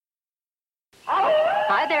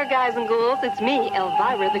Hi there, guys and ghouls. It's me,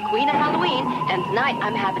 Elvira, the Queen of Halloween, and tonight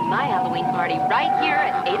I'm having my Halloween party right here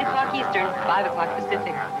at 8 o'clock Eastern, 5 o'clock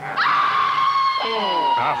Pacific.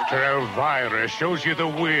 After Elvira shows you the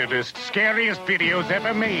weirdest, scariest videos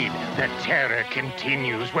ever made, the terror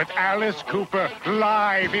continues with Alice Cooper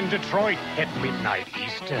live in Detroit at midnight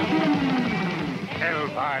Eastern.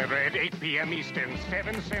 Elvira at 8 p.m. Eastern,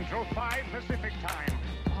 7 Central, 5 Pacific time.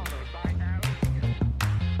 Followed by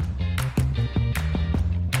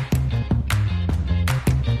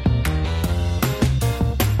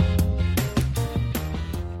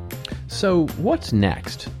So, what's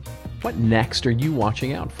next? What next are you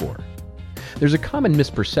watching out for? There's a common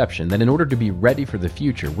misperception that in order to be ready for the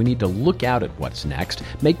future, we need to look out at what's next,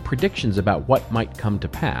 make predictions about what might come to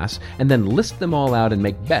pass, and then list them all out and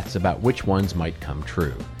make bets about which ones might come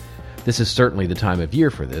true. This is certainly the time of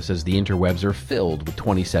year for this, as the interwebs are filled with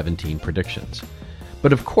 2017 predictions.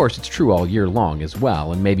 But of course, it's true all year long as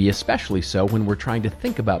well, and maybe especially so when we're trying to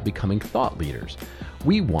think about becoming thought leaders.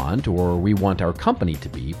 We want our company to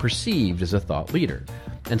be, perceived as a thought leader.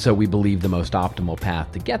 And so we believe the most optimal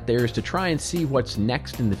path to get there is to try and see what's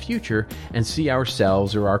next in the future and see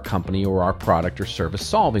ourselves or our company or our product or service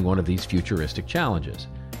solving one of these futuristic challenges.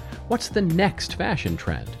 What's the next fashion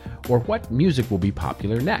trend? Or what music will be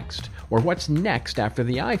popular next? Or what's next after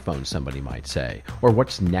the iPhone, somebody might say? Or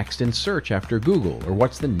what's next in search after Google? Or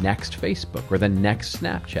what's the next Facebook or the next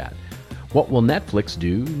Snapchat? What will Netflix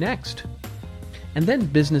do next? And then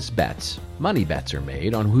business bets, money bets are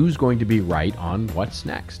made on who's going to be right on what's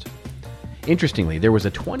next. Interestingly, there was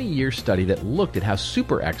a 20-year study that looked at how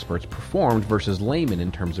super experts performed versus laymen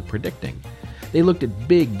in terms of predicting. They looked at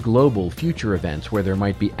big global future events where there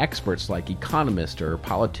might be experts like economists or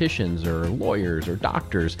politicians or lawyers or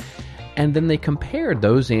doctors, and then they compared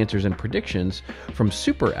those answers and predictions from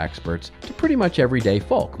super experts to pretty much everyday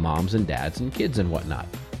folk, moms and dads and kids and whatnot.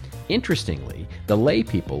 Interestingly, the lay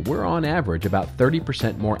people were on average about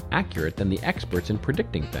 30% more accurate than the experts in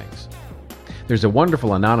predicting things. There's a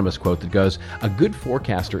wonderful anonymous quote that goes, "A good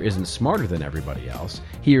forecaster isn't smarter than everybody else.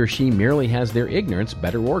 He or she merely has their ignorance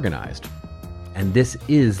better organized." And this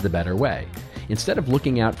is the better way. Instead of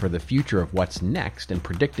looking out for the future of what's next and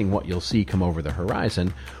predicting what you'll see come over the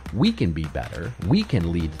horizon, we can be better, we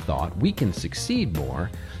can lead thought, we can succeed more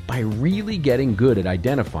by really getting good at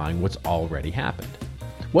identifying what's already happened.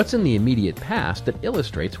 What's in the immediate past that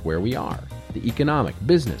illustrates where we are? The economic,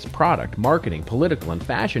 business, product, marketing, political, and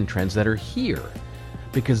fashion trends that are here.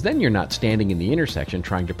 Because then you're not standing in the intersection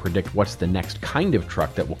trying to predict what's the next kind of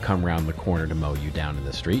truck that will come around the corner to mow you down in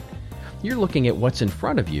the street. You're looking at what's in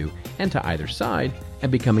front of you and to either side and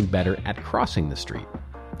becoming better at crossing the street.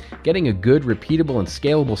 Getting a good, repeatable, and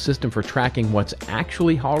scalable system for tracking what's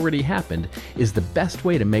actually already happened is the best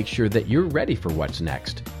way to make sure that you're ready for what's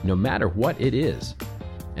next, no matter what it is.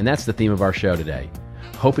 And that's the theme of our show today.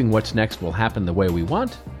 Hoping what's next will happen the way we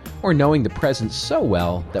want, or knowing the present so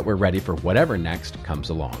well that we're ready for whatever next comes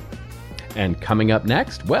along. And coming up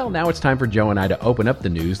next, well, now it's time for Joe and I to open up the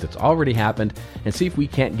news that's already happened and see if we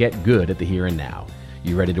can't get good at the here and now.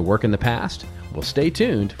 You ready to work in the past? Well, stay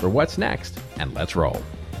tuned for what's next, and let's roll.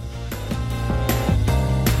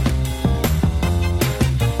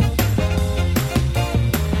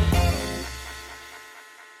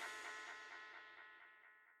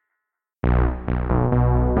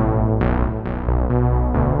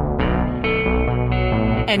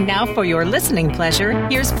 And now for your listening pleasure,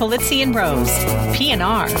 here's Polizzi and Rose,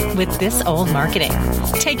 PNR with This Old Marketing.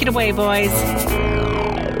 Take it away, boys.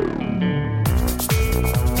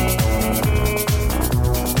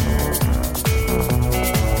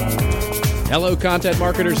 Hello, content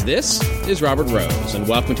marketers. This is Robert Rose, and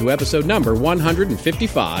welcome to episode number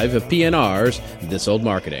 155 of PNR's This Old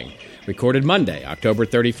Marketing. Recorded Monday, October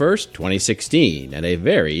 31st, 2016, and a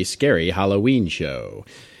very scary Halloween show.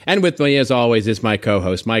 And with me, as always, is my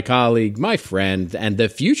co-host, my colleague, my friend, and the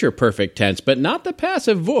future perfect tense, but not the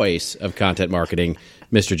passive voice of content marketing,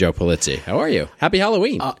 Mr. Joe Polizzi. How are you? Happy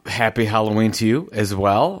Halloween. Happy Halloween to you as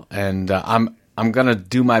well. And I'm going to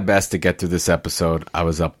do my best to get through this episode. I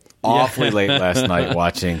was up awfully late last night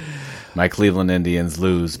watching my Cleveland Indians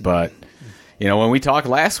lose, but you know, when we talked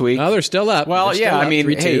last week, oh, they're still up. Well, yeah, I mean,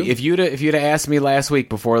 3-2. Hey, if you'd have asked me last week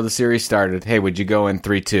before the series started, hey, would you go in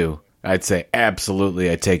 3-2? I'd say absolutely.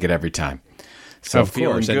 I take it every time. So of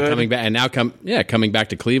course, and coming back, and now coming back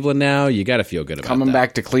to Cleveland. Now you got to feel good about coming that.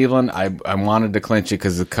 back to Cleveland. I wanted to clinch it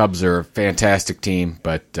because the Cubs are a fantastic team,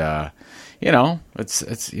 but you know,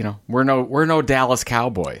 it's you know, we're no Dallas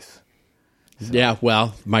Cowboys. So. Yeah,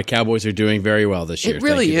 well, my Cowboys are doing very well this year. It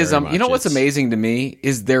really is. You know what's amazing to me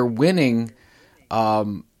is they're winning.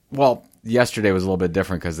 Well, yesterday was a little bit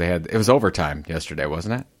different because it was overtime yesterday,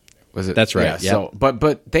 wasn't it? Was it? That's right. Yeah. Yep. So,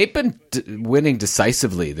 but they've been winning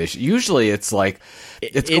decisively. Usually it's like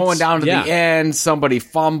it's going down to the end. Somebody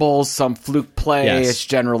fumbles, some fluke play. Yes. It's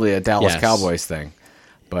generally a Dallas Cowboys thing.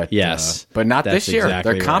 But but not That's this year.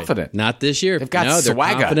 exactly They're confident. Right. Not this year. They've got they're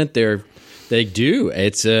swagger. confident. They do.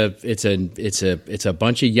 It's a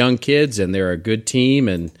bunch of young kids, and they're a good team.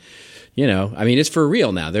 And I mean, it's for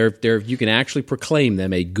real now. They're you can actually proclaim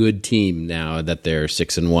them a good team now that they're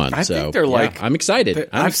 6-1. I think they're I'm excited.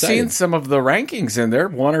 I've seen some of the rankings, and they're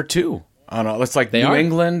 1 or 2. I don't know. It's like New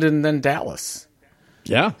England and then Dallas.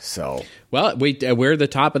 Yeah. So well, we're the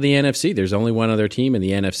top of the NFC. There's only one other team in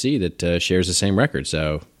the NFC that shares the same record.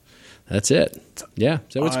 So that's it. Yeah.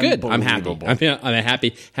 So it's good. I'm happy. I'm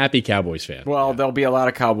a happy Cowboys fan. Well, there'll be a lot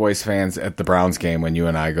of Cowboys fans at the Browns game when you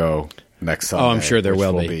and I go next Sunday. Oh, I'm sure there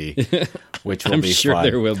will be. Which will I'm be sure fun.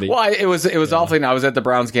 there will be. Well, it was awfully. I was at the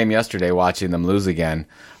Browns game yesterday watching them lose again.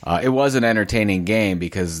 It was an entertaining game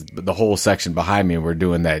because the whole section behind me were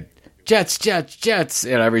doing that Jets, Jets, Jets,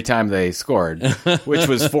 and every time they scored, which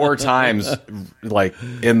was 4 times, like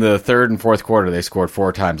in the third and fourth quarter, they scored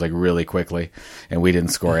 4 times, like really quickly, and we didn't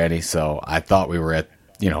score any. So I thought we were at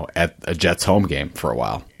a Jets home game for a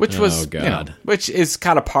while, which was which is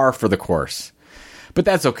kind of par for the course. But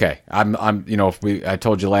that's okay. I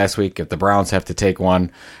told you last week, if the Browns have to take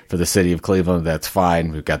one for the city of Cleveland, that's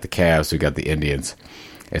fine. We've got the Cavs, we've got the Indians.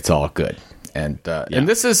 It's all good. And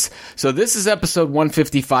this is episode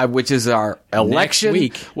 155, which is our election next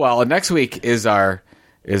week. Well, next week is our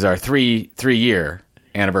 3-year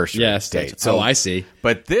anniversary date. So I see.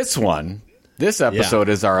 But this episode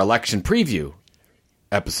is our election preview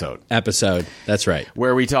episode. That's right.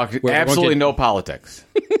 Where we talk absolutely no politics.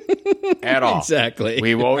 At all. Exactly.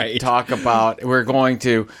 We won't talk about. We're going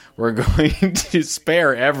to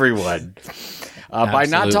spare everyone by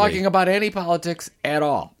not talking about any politics at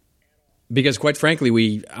all. Because quite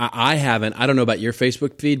frankly, I haven't. I don't know about your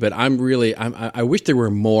Facebook feed, but I wish there were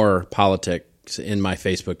more politics in my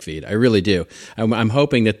Facebook feed. I really do. I'm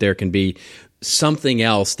hoping that there can be something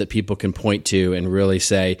else that people can point to and really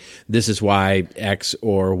say, this is why X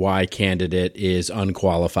or Y candidate is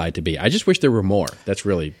unqualified to be. I just wish there were more. That's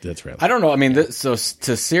really. I don't know. I mean, so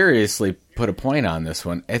to seriously put a point on this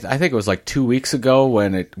one, I think it was like 2 weeks ago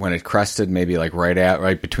when it crested maybe like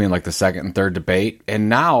right between like the second and third debate, and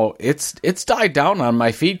now it's died down on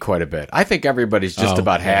my feed quite a bit. I think everybody's just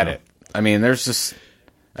about had it. I mean, there's just.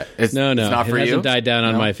 It's not for you? It hasn't died down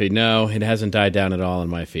on my feed. No, it hasn't died down at all on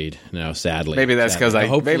my feed. No, sadly. Maybe that's because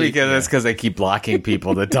that's because I keep blocking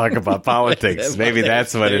people that talk about politics. Maybe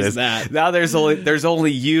that's what it is. Now there's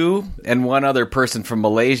only you and one other person from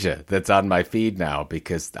Malaysia that's on my feed now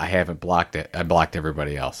because I haven't blocked it. I blocked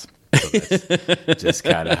everybody else. So that's just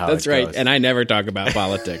kind of how that's it right. goes. And I never talk about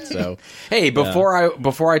politics. So hey,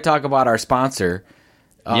 before I talk about our sponsor,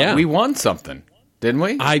 we won something. Didn't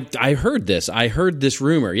we? I heard this. I heard this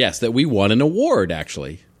rumor, yes, that we won an award,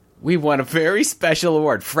 actually. We won a very special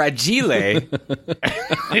award, Fragile.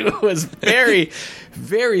 It was very,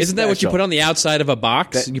 very Isn't that what you put on the outside of a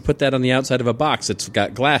box? You put that on the outside of a box that's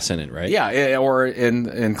got glass in it, right? Yeah, or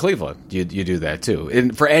in Cleveland, you do that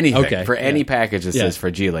too. For anything, any package that says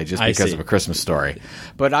Fragile, just because of a Christmas story.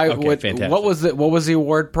 But what was the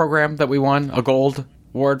award program that we won? A gold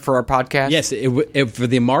award for our podcast? Yes, for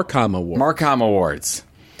the Marcom Award. Marcom Awards.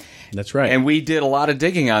 That's right. And we did a lot of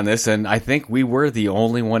digging on this, and I think we were the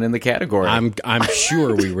only one in the category. I'm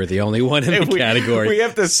sure we were the only one in the category.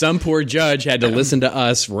 Some poor judge had to listen to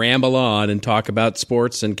us ramble on and talk about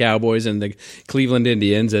sports and Cowboys and the Cleveland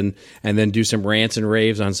Indians, and then do some rants and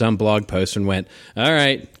raves on some blog post, and went, all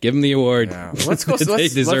right, give them the award. Yeah. Let's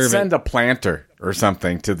send a planter or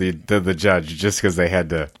something to the judge just because they had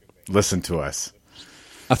to listen to us.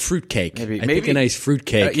 A fruitcake. Maybe a nice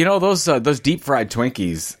fruitcake. Those deep fried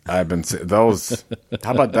Twinkies. I've been those.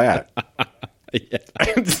 How about that?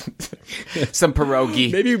 Some pierogi.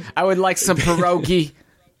 Maybe I would like some pierogi.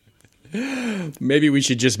 Maybe we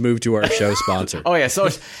should just move to our show sponsor. Oh yeah. So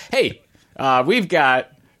hey, we've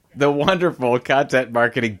got the wonderful content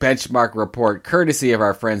marketing benchmark report, courtesy of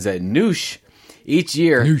our friends at Noosh. Each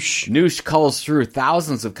year, Noosh culls through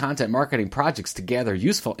thousands of content marketing projects to gather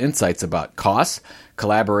useful insights about costs,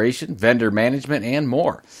 collaboration, vendor management, and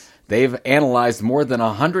more. They've analyzed more than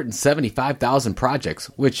 175,000 projects,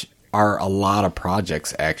 which are a lot of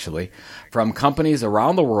projects, actually, from companies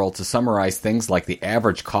around the world to summarize things like the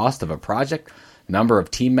average cost of a project, number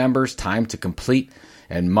of team members, time to complete,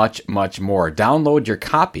 and much, much more. Download your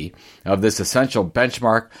copy of this essential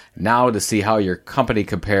benchmark now to see how your company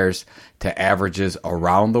compares to averages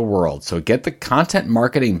around the world. So get the Content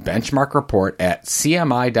Marketing Benchmark Report at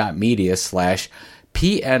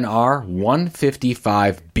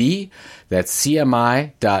cmi.media/PNR155B. That's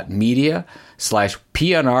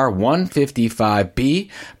cmi.media/PNR155B.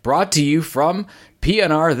 Brought to you from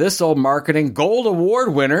PNR, This Old Marketing Gold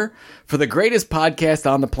Award winner for the greatest podcast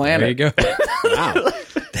on the planet. There you go. Wow.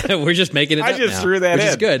 We're just making it up I just now, threw that which in.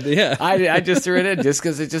 is good. Yeah. I just threw it in just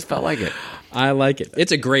because it just felt like it. I like it.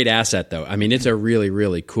 It's a great asset, though. I mean, it's a really,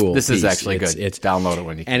 really cool This is piece. actually good. It's download it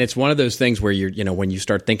when you can. And it's one of those things where when you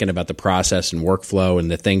start thinking about the process and workflow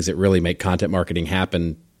and the things that really make content marketing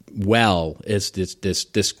happen well, it's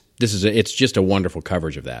just a wonderful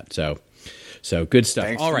coverage of that. So good stuff.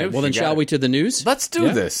 Thanks, all right. Noosh. Well, then shall we to the news? Let's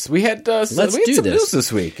do this. We had some this. news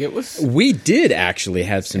this week. We did actually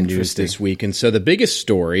have some news Interesting. this week, and so the biggest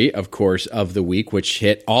story, of course, of the week, which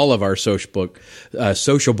hit all of our social book.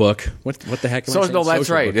 What the heck? Am I saying? No, that's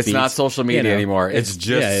Social right. book It's feeds. not social media anymore. It's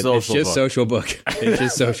just social It's just book. social book. It's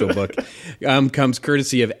just social book. Comes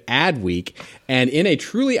courtesy of Adweek, and in a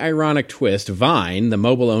truly ironic twist, Vine, the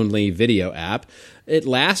mobile-only video app. It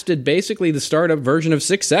lasted basically the startup version of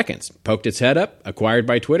 6 seconds, poked its head up, acquired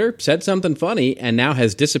by Twitter, said something funny, and now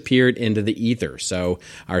has disappeared into the ether. So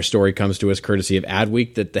our story comes to us courtesy of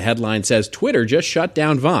Adweek that the headline says, Twitter just shut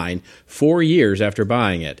down Vine 4 years after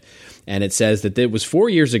buying it. And it says that it was 4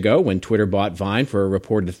 years ago when Twitter bought Vine for a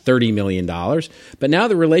reported $30 million. But now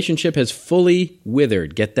the relationship has fully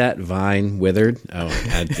withered. Get that, Vine withered? Oh,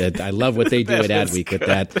 I love what they do at Adweek with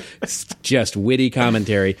that just witty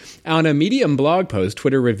commentary. On a Medium blog post,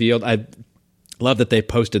 Twitter revealed... I love that they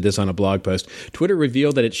posted this on a blog post. Twitter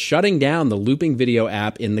revealed that it's shutting down the looping video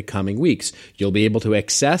app in the coming weeks. You'll be able to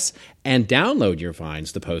access and download your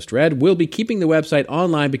Vines, the post read. We'll be keeping the website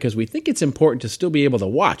online because we think it's important to still be able to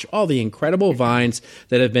watch all the incredible Vines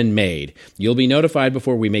that have been made. You'll be notified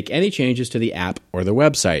before we make any changes to the app or the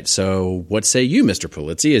website. So what say you, Mr.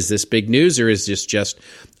 Pulizzi? Is this big news, or is this just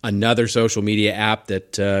another social media app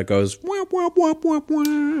that goes wah, wah, wah, wah,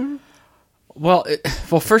 wah? Well,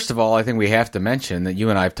 first of all, I think we have to mention that you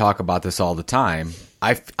and I talk about this all the time.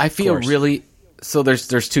 I feel really so.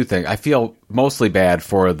 There's two things. I feel mostly bad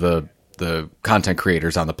for the content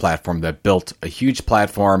creators on the platform that built a huge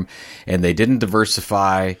platform and they didn't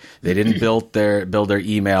diversify. They didn't build their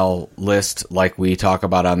email list like we talk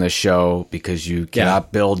about on this show, because you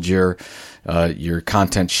cannot build your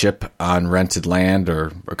content ship on rented land or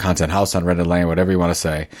content house on rented land, whatever you want to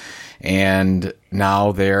say. And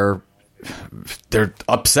now they're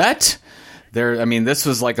upset. This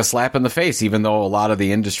was like a slap in the face, even though a lot of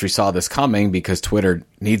the industry saw this coming, because Twitter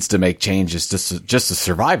needs to make changes just to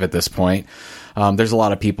survive at this point. There's a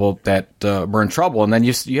lot of people that were in trouble, and then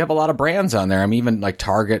you have a lot of brands on there. Even like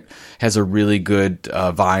Target has a really good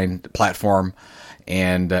Vine platform,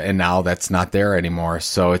 and now that's not there anymore.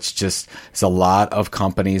 So it's a lot of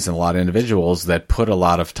companies and a lot of individuals that put a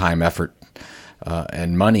lot of time, effort,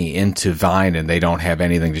 and money into Vine, and they don't have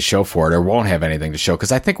anything to show for it, or won't have anything to show.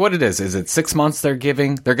 Because I think what it is it 6 months they're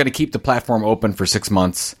giving? They're going to keep the platform open for 6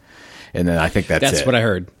 months, and then I think that's it. That's what I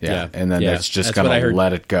heard. Yeah. And then it's just going to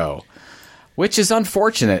let it go, which is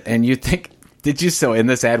unfortunate. And you think, so in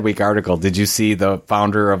this Adweek article, did you see the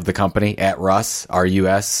founder of the company, @Russ,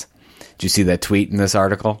 R-U-S? Did you see that tweet in this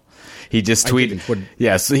article? He just tweeted,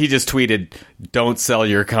 so he just tweeted, "Don't sell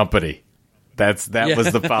your company." That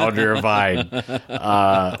was the founder of Vine,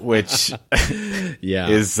 which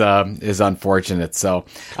is unfortunate. So,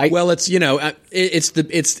 it's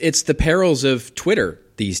the perils of Twitter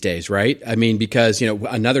these days, right? Because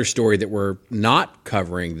another story that we're not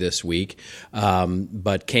covering this week,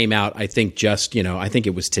 but came out, I think I think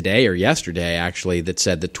it was today or yesterday actually, that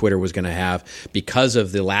said that Twitter was going to have, because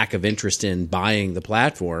of the lack of interest in buying the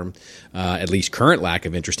platform, at least current lack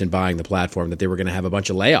of interest in buying the platform, that they were going to have a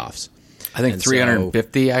bunch of layoffs. I think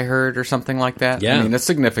 350 I heard, or something like that. Yeah. A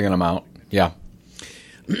significant amount. Yeah.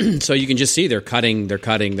 So you can just see they're cutting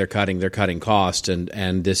costs,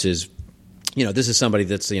 and this is somebody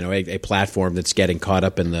that's a platform that's getting caught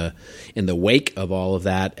up in the wake of all of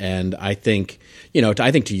that. And I think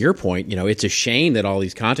to your point, it's a shame that all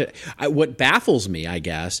these content. What baffles me, I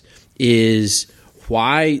guess, is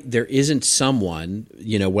why there isn't someone,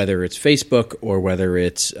 whether it's Facebook or whether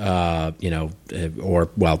it's, Instagram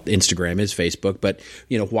is Facebook, but,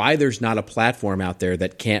 why there's not a platform out there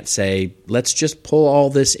that can't say, let's just pull all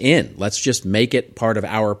this in. Let's just make it part of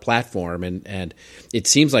our platform. And it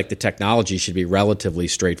seems like the technology should be relatively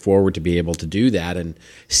straightforward to be able to do that and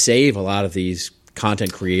save a lot of these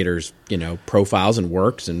content creators, profiles and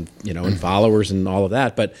works and, and followers and all of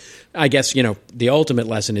that. But I guess, the ultimate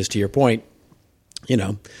lesson is, to your point,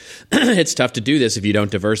 it's tough to do this if you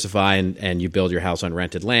don't diversify and you build your house on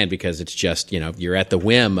rented land, because it's just, you're at the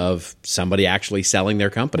whim of somebody actually selling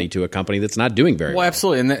their company to a company that's not doing very well. Well,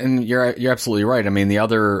 absolutely. And you're absolutely right. I mean,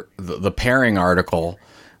 the pairing article,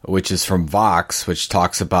 which is from Vox, which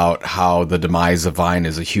talks about how the demise of Vine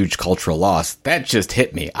is a huge cultural loss. That just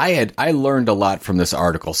hit me. I learned a lot from this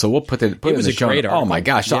article. So we'll put it in the show. Great article. Oh my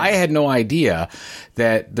gosh. So I had no idea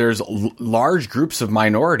that there's large groups of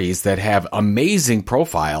minorities that have amazing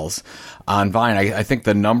profiles on Vine. I think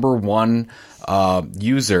the number one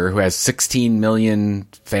user who has 16 million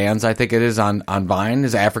fans, I think it is, on Vine,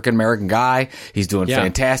 is an African-American guy. He's doing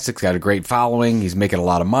fantastic. He's got a great following. He's making a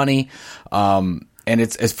lot of money. And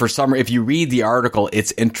it's for some, if you read the article,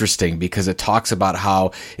 it's interesting because it talks about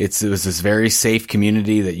how it was this very safe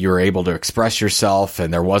community that you were able to express yourself,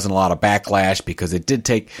 and there wasn't a lot of backlash because it did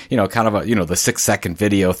take, kind of the 6-second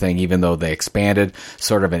video thing, even though they expanded,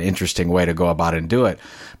 sort of an interesting way to go about it and do it.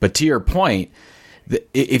 But to your point,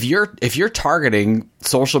 if you're targeting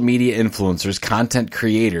social media influencers, content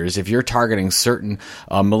creators, if you're targeting certain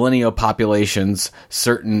millennial populations,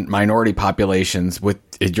 certain minority populations with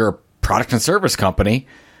your product and service company,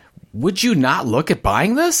 would you not look at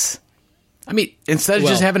buying this? I mean, instead of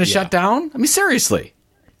just having to shut down? I mean, seriously,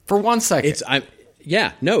 for 1 second. It's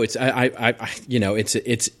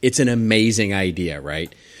an amazing idea,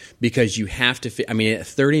 right? Because you have to,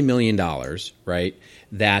 $30 million, right?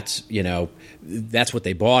 That's what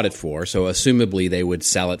they bought it for. So assumably they would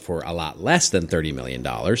sell it for a lot less than $30 million.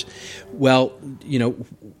 Well,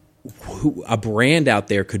 a brand out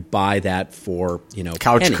there could buy that for,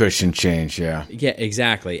 couch pennies. Cushion change. Yeah,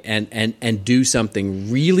 exactly. And do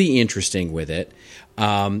something really interesting with it.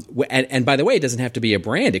 And by the way, it doesn't have to be a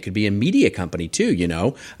brand. It could be a media company too.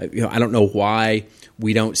 I don't know why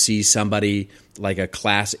we don't see somebody like a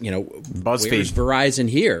classic, BuzzFeed. Where's Verizon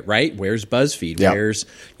here, right? Where's BuzzFeed? Yep. Where's,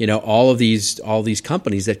 all these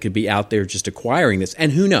companies that could be out there just acquiring this.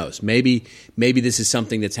 And who knows? Maybe this is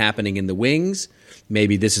something that's happening in the wings.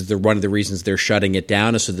 Maybe this is one of the reasons they're shutting it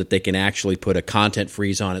down, is so that they can actually put a content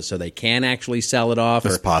freeze on it, so they can actually sell it off.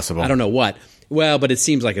 It's possible. I don't know what. Well, but it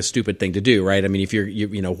seems like a stupid thing to do, right? I mean, if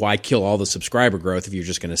why kill all the subscriber growth if you're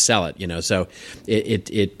just going to sell it? So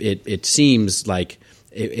it seems like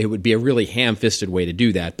it would be a really ham-fisted way to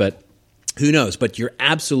do that, but who knows? But you're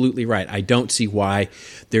absolutely right. I don't see why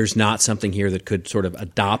there's not something here that could sort of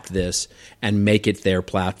adopt this and make it their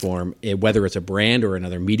platform, whether it's a brand or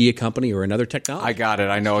another media company or another technology. I got it.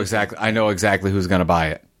 I know exactly who's going to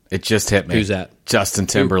buy it. It just hit me. Who's that? Justin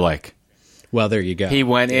Timberlake. Well, there you go. He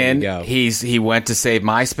went in. He went to save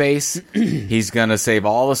MySpace. He's going to save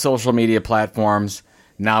all the social media platforms.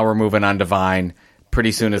 Now we're moving on to Vine.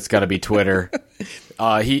 Pretty soon it's going to be Twitter.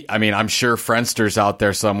 I'm sure Friendster's out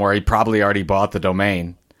there somewhere. He probably already bought the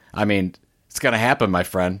domain. I mean, it's going to happen, my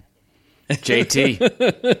friend.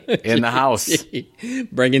 JT in the house.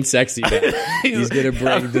 Bringing sexy back. He's going to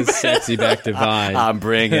bring the sexy back to Vine. I'm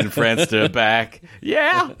bringing Friendster back.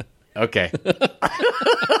 Yeah. Okay.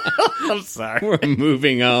 I'm sorry. We're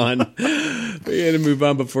moving on. We got to move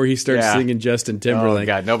on before he starts singing Justin Timberlake. Oh,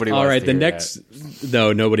 God. Nobody wants All right, to the hear next that.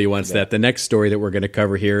 No, nobody wants that. The next story that we're going to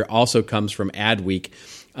cover here also comes from Adweek.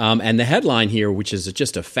 And the headline here, which is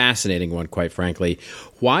just a fascinating one, quite frankly,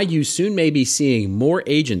 why you soon may be seeing more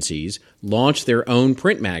agencies launch their own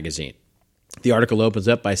print magazine. The article opens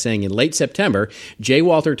up by saying in late September, J.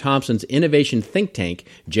 Walter Thompson's innovation think tank,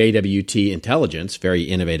 JWT Intelligence, very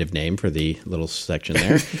innovative name for the little section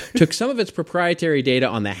there, took some of its proprietary data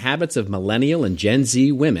on the habits of millennial and Gen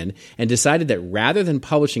Z women and decided that rather than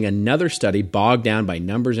publishing another study bogged down by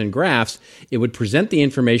numbers and graphs, it would present the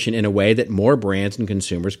information in a way that more brands and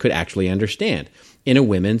consumers could actually understand, in a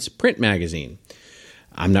women's print magazine.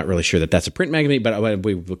 I'm not really sure that that's a print magazine, but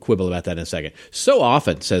we will quibble about that in a second. So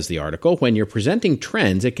often, says the article, when you're presenting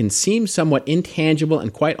trends, it can seem somewhat intangible,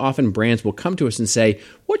 and quite often brands will come to us and say,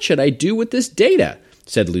 "What should I do with this data?"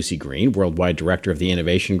 said Lucy Green, worldwide director of the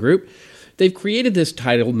Innovation Group. They've created this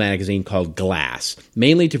titled magazine called Glass,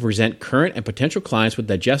 mainly to present current and potential clients with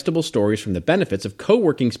digestible stories from the benefits of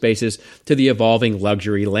co-working spaces to the evolving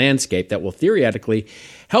luxury landscape that will theoretically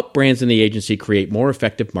help brands in the agency create more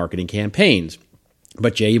effective marketing campaigns.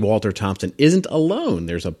 But J. Walter Thompson isn't alone.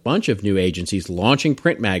 There's a bunch of new agencies launching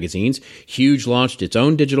print magazines. Huge launched its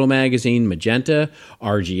own digital magazine, Magenta.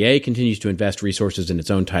 RGA continues to invest resources in its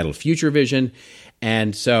own title, Future Vision.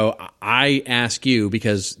 And so I ask you,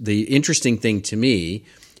 because the interesting thing to me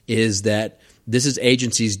is that this is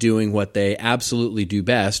agencies doing what they absolutely do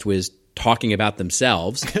best, talking about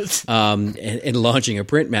themselves and launching a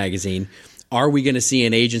print magazine. Are we going to see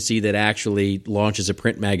an agency that actually launches a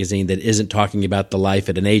print magazine that isn't talking about the life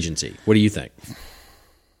at an agency? What do you think?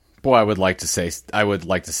 Boy, I would like to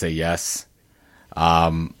say yes.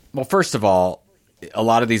 Well, first of all, a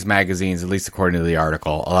lot of these magazines, at least according to the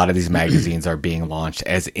article, a lot of these magazines are being launched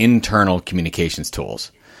as internal communications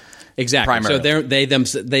tools. Exactly. Primarily.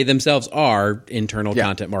 So they themselves are internal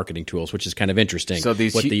content marketing tools, which is kind of interesting. So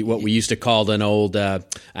these what we used to call an old a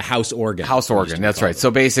house organ. House organ. That's right.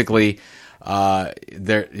 So basically,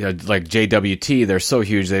 they're like JWT. They're so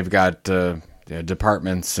huge. They've got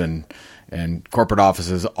departments and corporate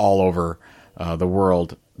offices all over the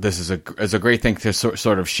world. This is a great thing to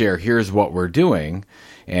sort of share. Here's what we're doing.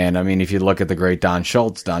 And I mean, if you look at the great Don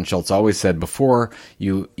Schultz always said, before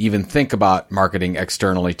you even think about marketing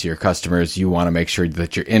externally to your customers, you want to make sure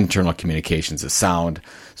that your internal communications is sound.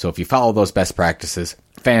 So if you follow those best practices,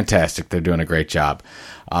 fantastic. They're doing a great job.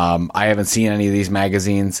 I haven't seen any of these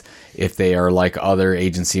magazines. If they are like other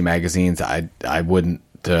agency magazines, I wouldn't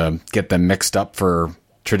get them mixed up for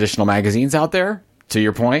traditional magazines out there, to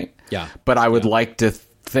your point. Yeah. But I would like to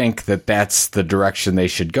think that that's the direction they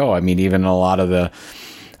should go. I mean, even a lot of the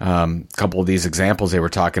couple of these examples they were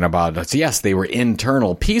talking about, so yes, they were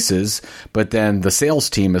internal pieces, but then the sales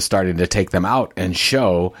team is starting to take them out and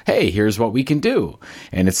show, hey, here's what we can do.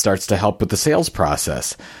 And it starts to help with the sales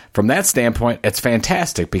process. From that standpoint, it's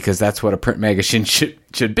fantastic because that's what a print magazine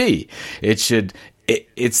should be. It's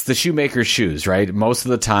the shoemaker's shoes, right? Most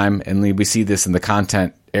of the time, and we see this in the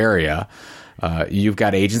content area, you've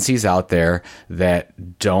got agencies out there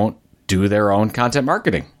that don't do their own content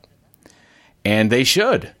marketing. And they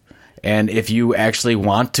should. And if you actually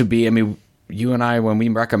want to be, I mean, you and I, when we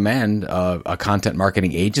recommend a content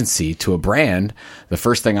marketing agency to a brand, the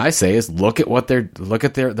first thing I say is look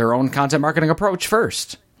at their own content marketing approach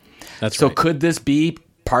first. That's right. So could this be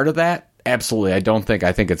part of that? Absolutely.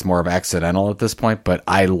 I think it's more of accidental at this point, but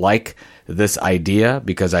I like this idea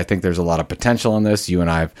because I think there's a lot of potential in this. You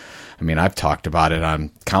and I've talked about it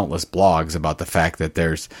on countless blogs about the fact that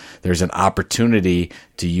there's an opportunity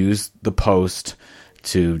to use the Post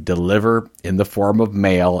to deliver in the form of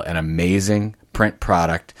mail an amazing print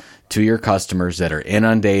product to your customers that are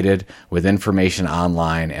inundated with information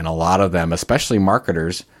online. And a lot of them, especially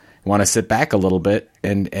marketers, want to sit back a little bit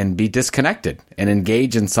and be disconnected and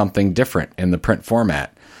engage in something different in the print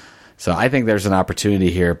format. So I think there's an opportunity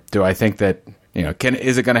here. Do I think that,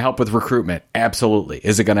 is it going to help with recruitment? Absolutely.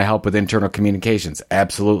 Is it going to help with internal communications?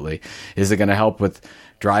 Absolutely. Is it going to help with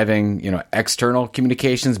driving, external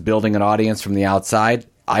communications, building an audience from the outside?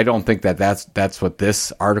 I don't think that's what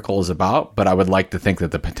this article is about, but I would like to think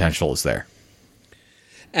that the potential is there.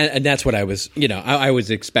 And that's what I was, I was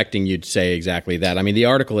expecting you to say exactly that. I mean, the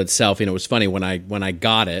article itself, it was funny when I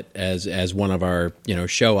got it as one of our,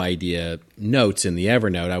 show idea notes in the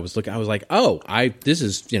Evernote. I was like,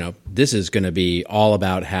 this is going to be all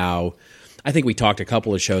about how. I think we talked a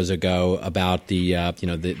couple of shows ago about the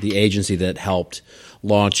agency that helped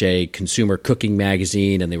launch a consumer cooking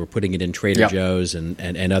magazine, and they were putting it in Trader Joe's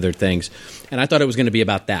and other things. And I thought it was going to be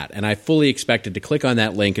about that. And I fully expected to click on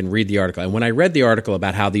that link and read the article. And when I read the article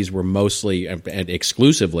about how these were mostly and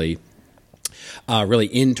exclusively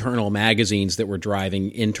really internal magazines that were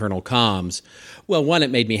driving internal comms, well, one, it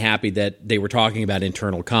made me happy that they were talking about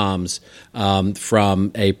internal comms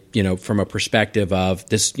from a perspective of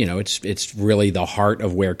this. It's really the heart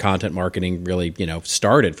of where content marketing really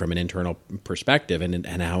started, from an internal perspective,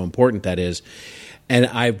 and how important that is.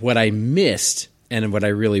 And what I missed and what I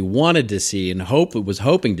really wanted to see and was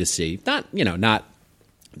hoping to see, not.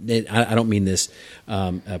 I don't mean this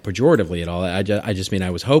pejoratively at all. I just mean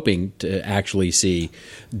I was hoping to actually see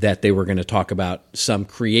that they were going to talk about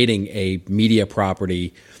creating a media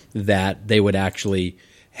property that they would actually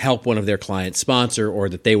help one of their clients sponsor, or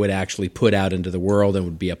that they would actually put out into the world and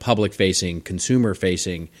would be a public-facing,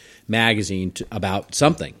 consumer-facing magazine about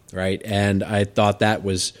something, right? And I thought that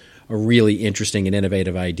was a really interesting and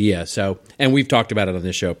innovative idea. So, and we've talked about it on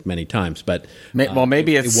this show many times, but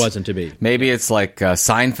maybe it wasn't to be. Maybe it's like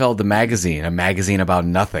Seinfeld the magazine, a magazine about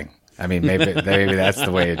nothing. I mean, maybe that's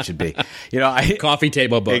the way it should be. Coffee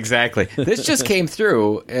table book. Exactly. This just came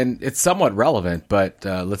through, and it's somewhat relevant. But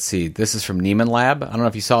let's see. This is from Neiman Lab. I don't know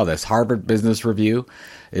if you saw this. Harvard Business Review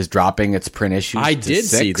is dropping its print issues. I did 6.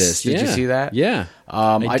 see this. Did you see that? Yeah.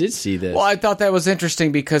 I did see this. Well, I thought that was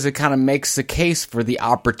interesting because it kind of makes the case for the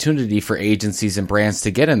opportunity for agencies and brands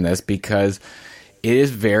to get in this, because it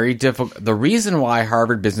is very difficult. The reason why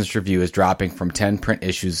Harvard Business Review is dropping from 10 print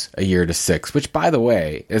issues a year to 6, which, by the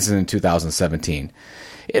way, is in 2017,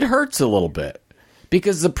 it hurts a little bit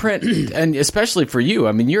Because the print, and especially for you,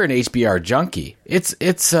 I mean, you're an HBR junkie. It's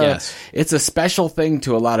a special thing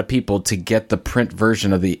to a lot of people to get the print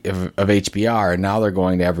version of HBR, and now they're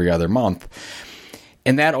going to every other month.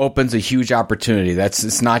 And that opens a huge opportunity.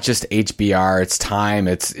 It's not just HBR, it's Time.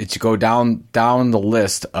 It's go down the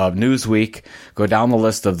list of Newsweek, go down the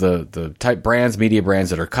list of the type brands, media brands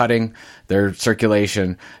that are cutting their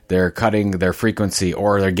circulation, they're cutting their frequency,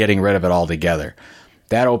 or they're getting rid of it altogether.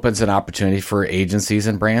 That opens an opportunity for agencies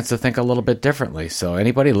and brands to think a little bit differently. So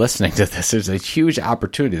anybody listening to this, there's a huge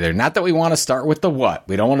opportunity there. Not that we want to start with the what.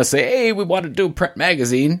 We don't want to say, hey, we want to do a print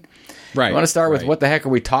magazine. Right. We want to start with what the heck are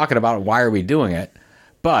we talking about and why are we doing it?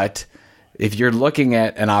 But if you're looking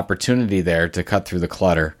at an opportunity there to cut through the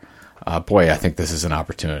clutter, boy, I think this is an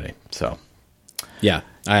opportunity. So, yeah,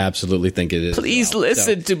 I absolutely think it is. Please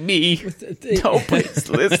listen to me. Nobody's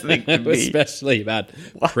listening to me. Especially about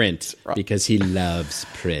print, because he loves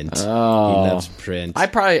print. Oh. He loves print.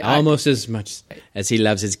 Almost as much as he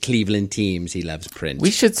loves his Cleveland teams, he loves print.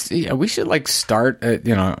 We should like start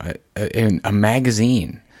a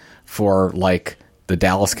magazine for like the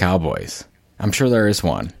Dallas Cowboys. I'm sure there is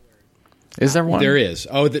one. Is there one? There is.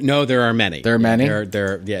 Oh, no, there are many. There are many? There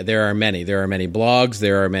are many. There are many blogs.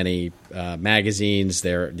 There are many magazines.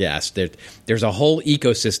 There's a whole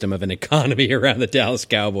ecosystem of an economy around the Dallas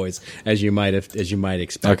Cowboys, as you might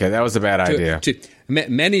expect. Okay, that was a bad idea.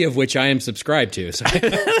 Many of which I am subscribed to, so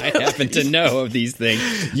I happen to know of these things.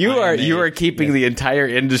 You are keeping the entire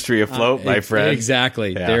industry afloat, my friend.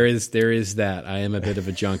 Exactly. Yeah. There is that. I am a bit of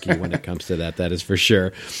a junkie when it comes to that. That is for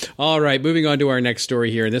sure. All right, moving on to our next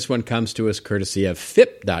story here, and this one comes to us courtesy of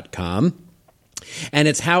FIP.com. And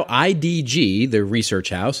it's how IDG, the research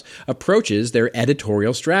house, approaches their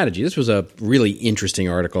editorial strategy. This was a really interesting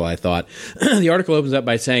article, I thought. The article opens up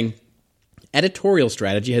by saying, editorial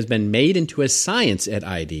strategy has been made into a science at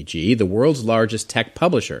IDG, the world's largest tech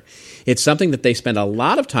publisher. It's something that they spend a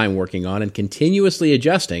lot of time working on and continuously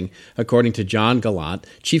adjusting, according to John Gallant,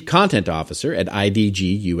 Chief Content Officer at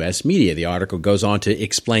IDG US Media. The article goes on to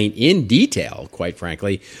explain in detail, quite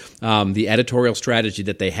frankly, the editorial strategy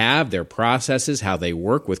that they have, their processes, how they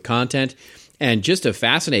work with content, and just a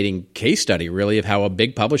fascinating case study, really, of how a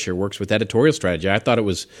big publisher works with editorial strategy. I thought it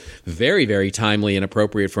was very, very timely and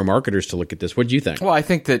appropriate for marketers to look at this. What do you think? Well, I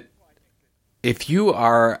think that if you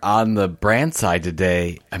are on the brand side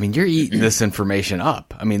today, I mean, you're eating this information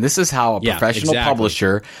up. I mean, this is how a professional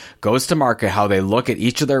publisher goes to market, how they look at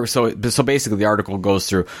each of their... So basically, the article goes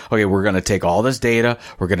through, okay, we're going to take all this data,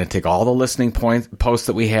 we're going to take all the listening posts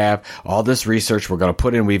that we have, all this research we're going to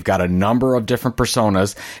put in. We've got a number of different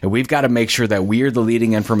personas, and we've got to make sure that we're the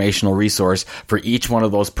leading informational resource for each one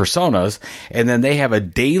of those personas. And then they have a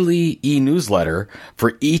daily e-newsletter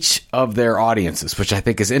for each of their audiences, which I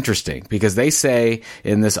think is interesting, because they say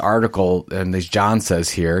in this article, and as John says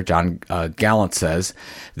here, John Gallant says,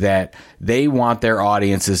 that they want their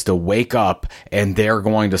audiences to wake up and they're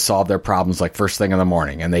going to solve their problems like first thing in the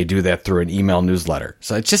morning. And they do that through an email newsletter.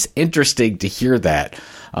 So it's just interesting to hear that.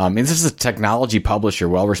 And this is a technology publisher,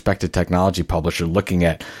 well-respected technology publisher, looking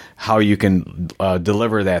at how you can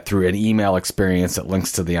deliver that through an email experience that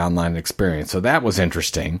links to the online experience. So that was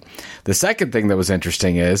interesting. The second thing that was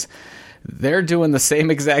interesting is they're doing the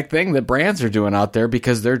same exact thing that brands are doing out there,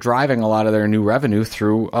 because they're driving a lot of their new revenue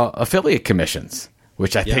through affiliate commissions,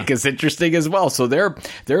 which I think is interesting as well. So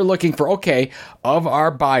they're looking for, okay, of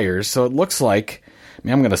our buyers. So it looks like, I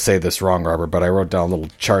mean, I'm going to say this wrong, Robert, but I wrote down a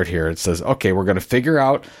little chart here. It says, okay, we're going to figure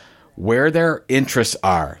out where their interests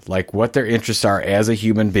are, like what their interests are as a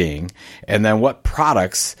human being, and then what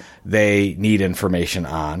products they need information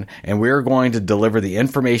on. And we're going to deliver the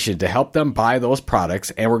information to help them buy those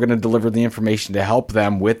products, and we're going to deliver the information to help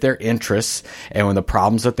them with their interests and with the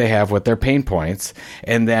problems that they have with their pain points.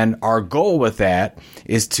 And then our goal with that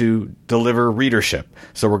is to deliver readership.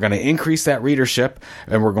 So we're going to increase that readership,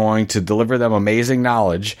 and we're going to deliver them amazing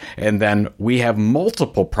knowledge. And then we have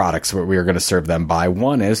multiple products that we are going to serve them by.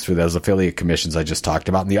 One is through those affiliate commissions I just talked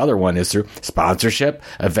about, and the other one is through sponsorship,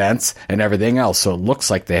 events, and everything else. So it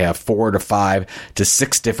looks like they have 4 to 5 to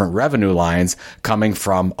 6 different revenue lines coming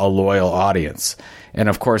from a loyal audience. And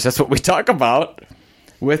of course, that's what we talk about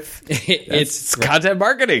with it's content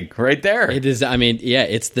marketing right there. It is. I mean, yeah,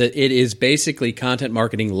 it is basically content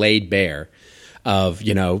marketing laid bare of,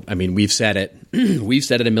 I mean, we've said it. We've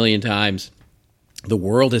said it a million times. The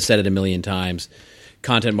world has said it a million times.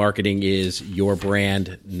 Content marketing is your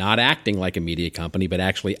brand not acting like a media company, but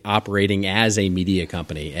actually operating as a media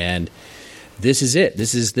company. And this is it.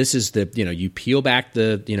 This is the, you peel back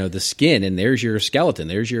the skin, and there's your skeleton.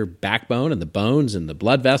 There's your backbone and the bones and the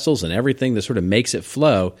blood vessels and everything that sort of makes it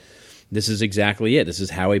flow. this is exactly it. This is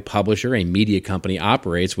how a publisher, a media company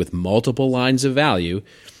operates with multiple lines of value,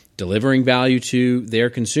 delivering value to their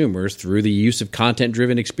consumers through the use of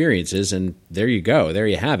content-driven experiences. And there you go. There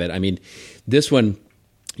you have it. I mean, this one,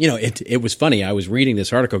 it was funny. I was reading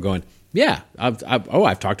this article going, yeah,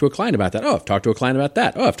 I've talked to a client about that. Oh, I've talked to a client about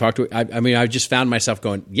that. Oh, I've talked to, I just found myself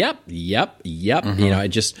going, yep.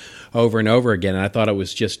 Just over and over again. And I thought it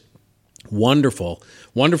was just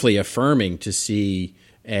wonderfully affirming to see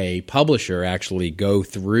a publisher actually go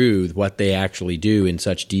through what they actually do in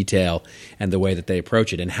such detail and the way that they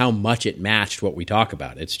approach it and how much it matched what we talk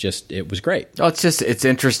about. It was great. Oh, it's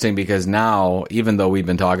interesting because now, even though we've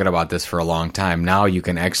been talking about this for a long time, now you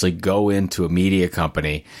can actually go into a media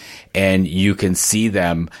company and you can see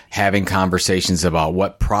them having conversations about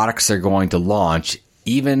what products they're going to launch,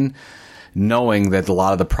 even knowing that a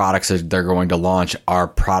lot of the products that they're going to launch are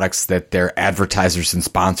products that their advertisers and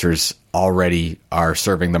sponsors already are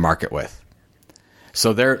serving the market with.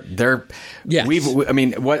 So yes.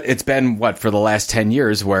 It's been for the last 10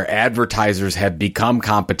 years where advertisers have become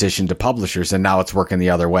competition to publishers, and now it's working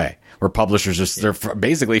the other way, where publishers they're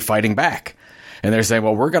basically fighting back. And they're saying,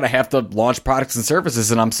 well, we're going to have to launch products and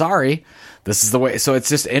services, and I'm sorry, this is the way. So it's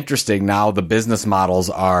just interesting now the business models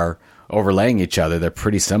are overlaying each other. They're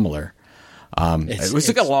pretty similar. It's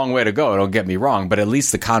a long way to go, don't get me wrong, but at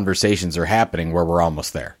least the conversations are happening where we're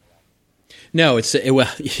almost there. No, it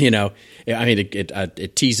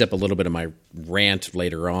tees up a little bit of my rant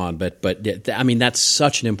later on, but that's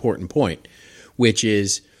such an important point, which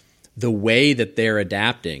is the way that they're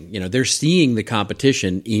adapting. They're seeing the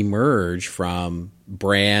competition emerge from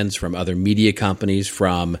brands, from other media companies,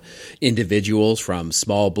 from individuals, from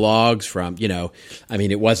small blogs,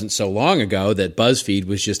 it wasn't so long ago that BuzzFeed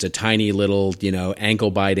was just a tiny little,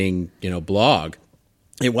 ankle-biting, blog.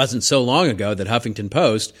 It wasn't so long ago that Huffington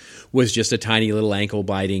Post was just a tiny little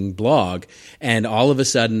ankle-biting blog. And all of a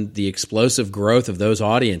sudden, the explosive growth of those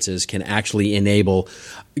audiences can actually enable,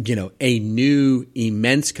 a new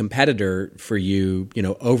immense competitor for you,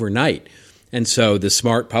 overnight. And so the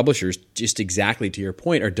smart publishers, just exactly to your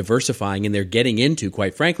point, are diversifying, and they're getting into,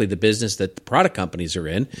 quite frankly, the business that the product companies are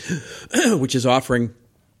in, which is offering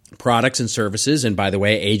products and services, and by the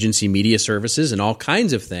way, agency media services and all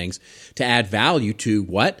kinds of things to add value to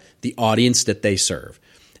the audience that they serve.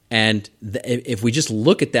 And if we just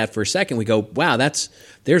look at that for a second, we go, wow,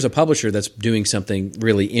 there's a publisher that's doing something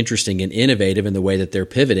really interesting and innovative in the way that they're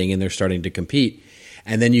pivoting and they're starting to compete.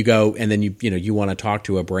 And then you go, and then you want to talk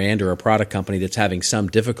to a brand or a product company that's having some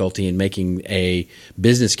difficulty in making a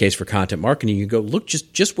business case for content marketing. You go, look,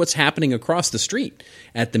 just what's happening across the street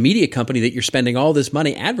at the media company that you're spending all this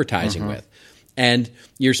money advertising with. And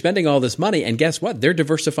you're spending all this money, and guess what? They're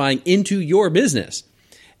diversifying into your business.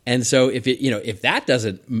 And so if that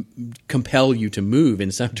doesn't compel you to move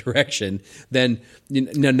in some direction, then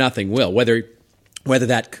nothing will. Whether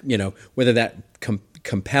that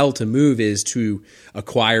compel to move is to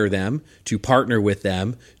acquire them, to partner with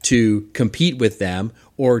them, to compete with them,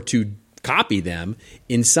 or to copy them.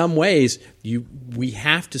 In some ways, we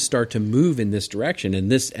have to start to move in this direction,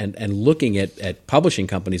 and looking at publishing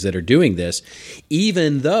companies that are doing this,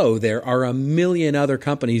 even though there are a million other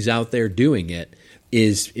companies out there doing it.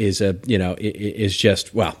 It's an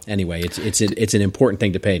important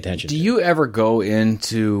thing to pay attention to. Do you ever go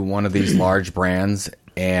into one of these large brands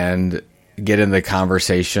and get in the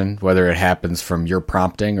conversation, whether it happens from your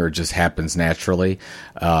prompting or just happens naturally,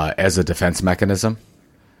 as a defense mechanism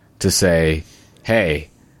to say, hey,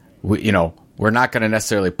 we're not going to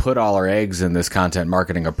necessarily put all our eggs in this content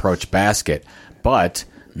marketing approach basket, but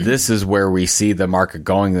this is where we see the market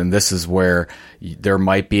going, and this is where there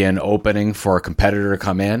might be an opening for a competitor to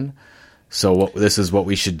come in. So this is what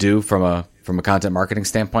we should do from a content marketing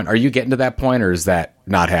standpoint. Are you getting to that point, or is that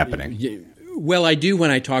not happening? Well, I do when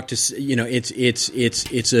I talk to it's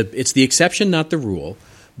the exception, not the rule.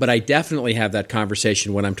 But I definitely have that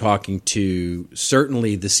conversation when I'm talking to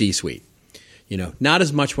certainly the C-suite. Not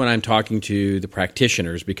as much when I'm talking to the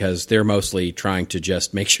practitioners, because they're mostly trying to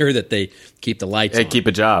just make sure that they keep the lights on. Keep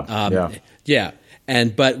a job. Yeah.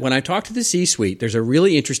 But when I talk to the C-suite, there's a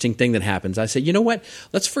really interesting thing that happens. I say, you know what?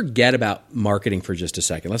 Let's forget about marketing for just a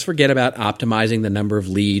second. Let's forget about optimizing the number of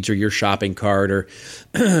leads or your shopping cart or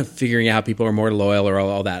figuring out how people are more loyal or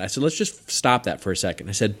all that. I said, let's just stop that for a second.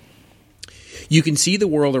 I said, you can see the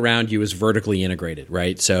world around you as vertically integrated,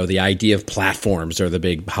 right? So the idea of platforms are the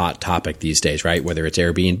big hot topic these days, right? Whether it's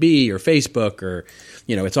Airbnb or Facebook or,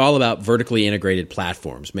 it's all about vertically integrated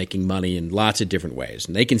platforms making money in lots of different ways.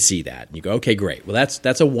 And they can see that. And you go, okay, great. Well,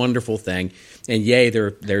 that's a wonderful thing. And yay,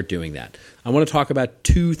 they're doing that. I want to talk about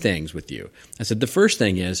two things with you. I said the first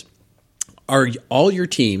thing is are all your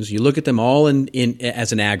teams, you look at them all in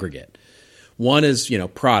as an aggregate. One is,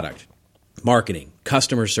 product, marketing,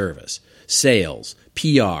 customer service, sales,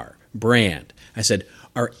 PR, brand. I said,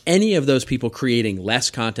 are any of those people creating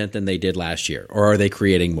less content than they did last year, or are they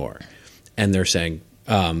creating more? And they're saying,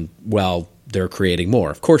 well, they're creating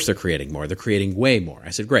more. Of course they're creating more. They're creating way more. I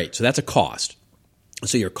said, great. So that's a cost.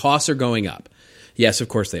 So your costs are going up. Yes, of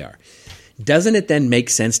course they are. Doesn't it then make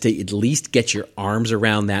sense to at least get your arms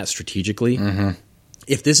around that strategically? Mm-hmm.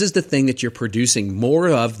 If this is the thing that you're producing more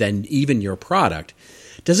of than even your product,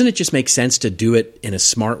 doesn't it just make sense to do it in a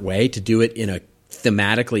smart way, to do it in a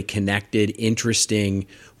thematically connected, interesting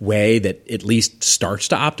way that at least starts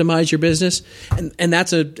to optimize your business? And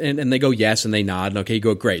that's and they go yes, and they nod, and okay, you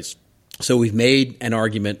go, great. So we've made an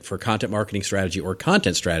argument for content marketing strategy or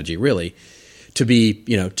content strategy, really, to be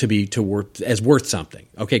worth something.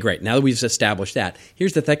 Okay, great. Now that we've established that,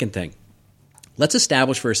 here's the second thing. Let's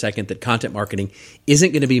establish for a second that content marketing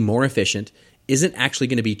isn't going to be more efficient, isn't actually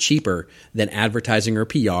going to be cheaper than advertising or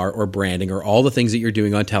PR or branding or all the things that you're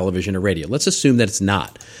doing on television or radio. Let's assume that it's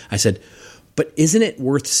not. I said, but isn't it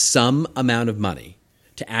worth some amount of money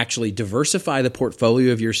to actually diversify the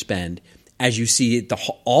portfolio of your spend as you see it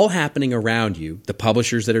all happening around you, the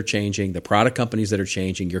publishers that are changing, the product companies that are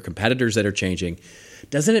changing, your competitors that are changing?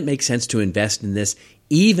 Doesn't it make sense to invest in this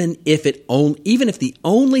even if the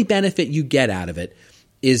only benefit you get out of it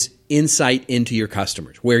is insight into your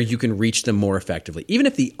customers, where you can reach them more effectively? Even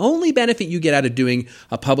if the only benefit you get out of doing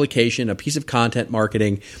a publication, a piece of content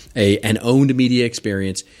marketing, an owned media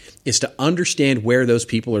experience is to understand where those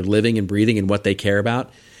people are living and breathing and what they care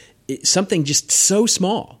about, something just so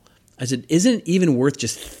small. I said, isn't it even worth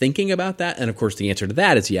just thinking about that? And of course, the answer to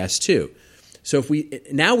that is yes, too. So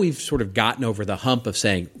now we've sort of gotten over the hump of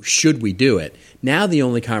saying, should we do it? Now the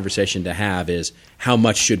only conversation to have is, how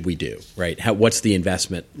much should we do, right? What's the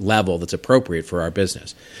investment level that's appropriate for our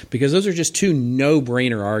business? Because those are just two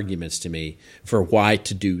no-brainer arguments to me for why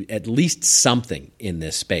to do at least something in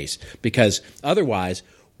this space. Because otherwise,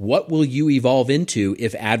 what will you evolve into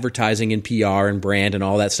if advertising and PR and brand and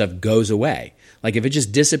all that stuff goes away? Like if it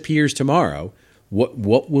just disappears tomorrow, what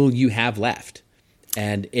will you have left?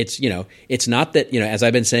 And it's not that, as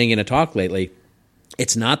I've been saying in a talk lately,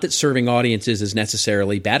 it's not that serving audiences is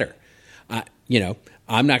necessarily better.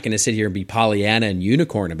 I'm not going to sit here and be Pollyanna and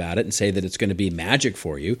unicorn about it and say that it's going to be magic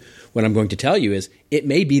for you. What I'm going to tell you is it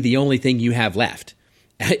may be the only thing you have left.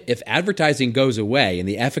 If advertising goes away and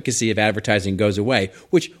the efficacy of advertising goes away,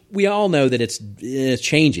 which we all know that it's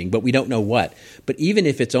changing, but we don't know what. But even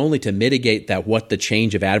if it's only to mitigate that what the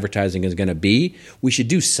change of advertising is going to be, we should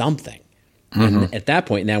do something. Mm-hmm. And at that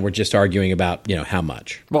point, now we're just arguing about how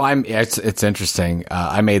much. Well, it's interesting.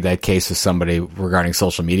 I made that case with somebody regarding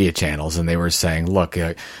social media channels, and they were saying, "Look,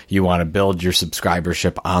 you want to build your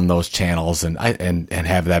subscribership on those channels and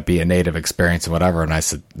have that be a native experience and whatever." And I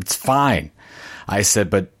said, "It's fine." I said,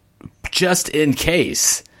 "But just in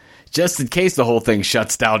case the whole thing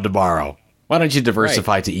shuts down tomorrow, why don't you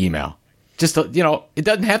diversify to email? Just it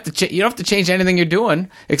doesn't have to. You don't have to change anything you're doing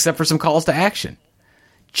except for some calls to action."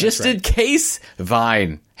 Just in case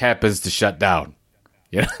Vine happens to shut down.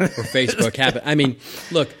 Or Facebook happen. I mean,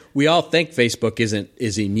 look, we all think Facebook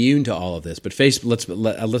is immune to all of this, but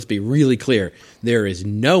Facebook. Let's be really clear. There is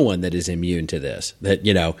no one that is immune to this. That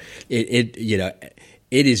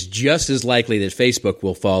it is just as likely that Facebook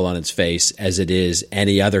will fall on its face as it is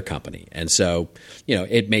any other company. And so,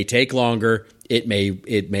 it may take longer. It may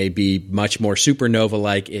be much more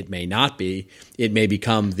supernova-like. It may not be. It may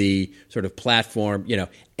become the sort of platform.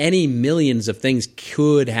 Any millions of things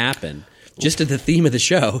could happen. Just to the theme of the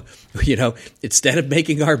show, instead of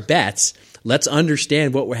making our bets, let's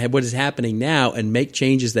understand what is happening now and make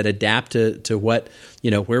changes that adapt to what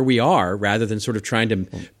where we are, rather than sort of trying to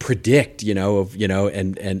predict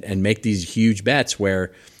and make these huge bets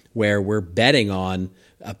where we're betting on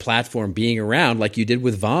a platform being around like you did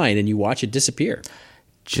with Vine and you watch it disappear.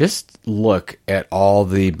 Just look at all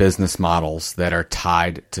the business models that are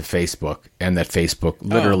tied to Facebook and that Facebook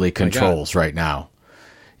literally controls right now.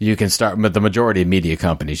 You can start with the majority of media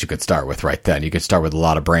companies you could start with right then. You could start with a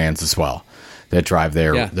lot of brands as well that drive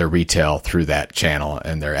their retail through that channel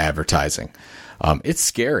and their advertising. It's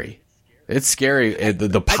scary. It's scary,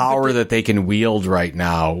 the power that they can wield right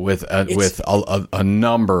now with a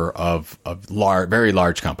number of very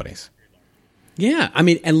large companies. Yeah, I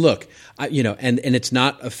mean, and look, and it's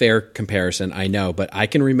not a fair comparison, I know, but I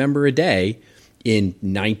can remember a day in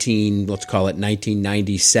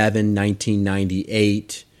 1997,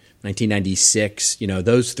 1998, 1996,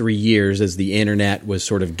 those 3 years as the internet was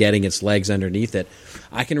sort of getting its legs underneath it.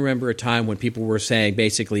 I can remember a time when people were saying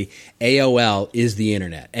basically AOL is the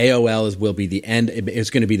internet. AOL will be the end. It's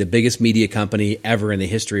going to be the biggest media company ever in the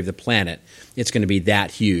history of the planet. It's going to be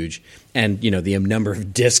that huge. And, the number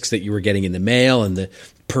of discs that you were getting in the mail and the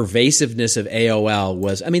pervasiveness of AOL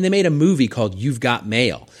was, they made a movie called You've Got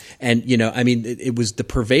Mail. And, it was the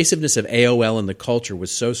pervasiveness of AOL in the culture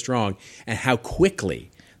was so strong, and how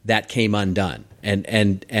quickly that came undone. And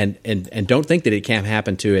don't think that it can't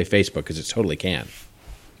happen to a Facebook, because it totally can.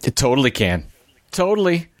 It totally can.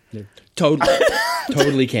 Totally.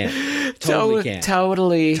 Totally can. Totally can.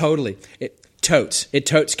 Totally. It totes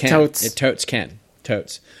can. Totes. It totes can.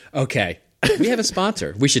 Totes. Okay. We have a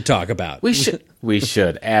sponsor we should talk about. We should.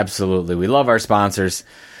 Absolutely. We love our sponsors.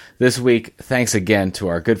 This week, thanks again to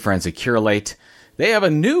our good friends at Curelate. They have a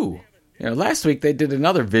new... last week they did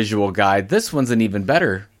another visual guide. This one's an even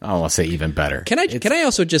better. I don't want to say even better. Can I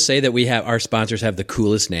also just say that our sponsors have the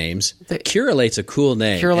coolest names? Curelate's a cool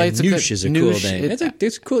name. Curelate's and Noosh is a cool name.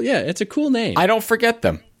 It's cool. Yeah, it's a cool name. I don't forget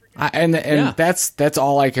them. That's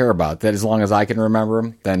all I care about. That as long as I can remember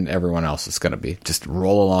them, then everyone else is going to be just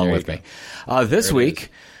roll along with me. This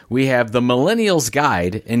week we have the Millennials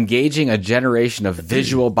Guide: Engaging a Generation of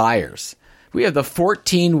Visual Buyers. We have the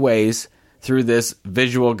 14 ways through this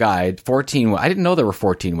visual guide. 14. I didn't know there were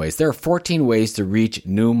 14 ways. There are 14 ways to reach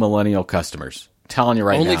new millennial customers. I'm telling you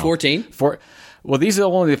right now. Only 14? Well, these are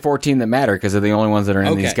only the 14 that matter because they're the only ones that are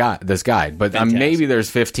in this guide. But maybe there's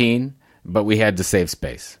 15. But we had to save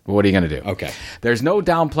space. But what are you going to do? Okay. There's no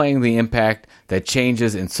downplaying the impact that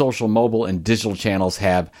changes in social, mobile, and digital channels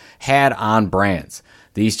have had on brands.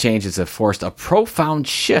 These changes have forced a profound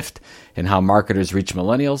shift in how marketers reach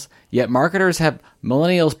millennials, yet marketers have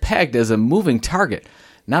millennials pegged as a moving target,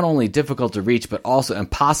 not only difficult to reach, but also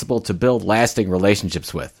impossible to build lasting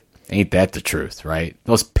relationships with. Ain't that the truth, right?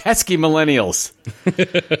 Those pesky millennials.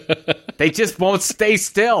 They just won't stay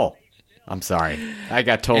still. I'm sorry. I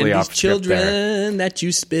got totally off script there. And these children that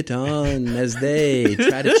you spit on as they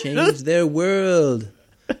try to change their world,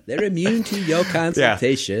 they're immune to your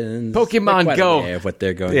consultations. Yeah. Pokemon Go. Of what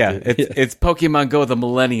they're going through. It's it's Pokemon Go, the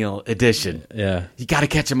Millennial Edition. Yeah. You got to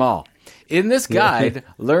catch them all. In this guide,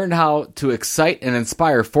 learn how to excite and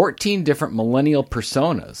inspire 14 different millennial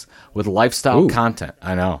personas with lifestyle content.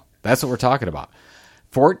 I know. That's what we're talking about.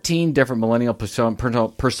 14 different millennial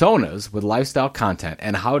personas with lifestyle content,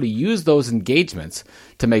 and how to use those engagements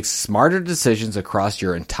to make smarter decisions across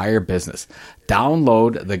your entire business.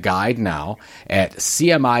 Download the guide now at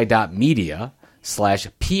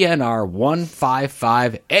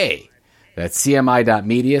cmi.media/PNR155A. That's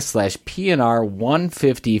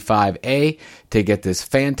cmi.media/PNR155A to get this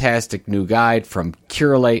fantastic new guide from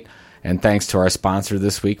Curelate. And thanks to our sponsor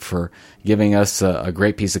this week for giving us a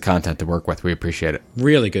great piece of content to work with. We appreciate it.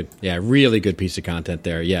 Really good. Yeah, really good piece of content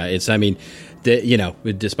there. Yeah,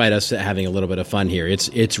 despite us having a little bit of fun here,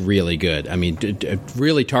 it's really good.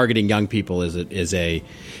 Really targeting young people is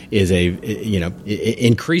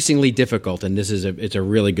increasingly difficult, and it's a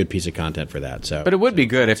really good piece of content for that. So, but it would be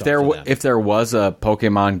good if there was a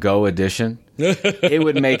Pokemon Go edition. It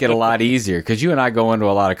would make it a lot easier, because you and I go into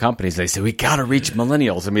a lot of companies. They say we got to reach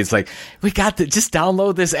millennials. It's like, we got to just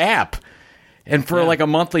download this app, and for like a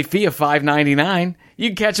monthly fee of $5.99, you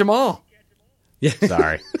can catch them all. Yeah,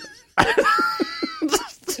 sorry.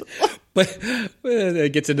 But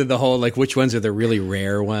it gets into the whole, which ones are the really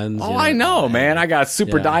rare ones. Oh, I know, man. I got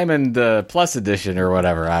Super Diamond Plus Edition or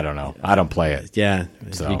whatever. I don't know. I don't play it. Yeah.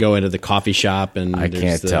 So you go into the coffee shop and I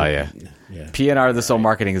can't tell you. Yeah. PNR, the Soul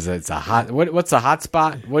Marketing it's a hot. What's a hot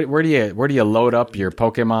spot? Where do you load up your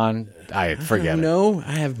Pokemon? I forget it. No,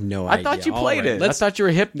 I have no idea. I thought you played it. I thought you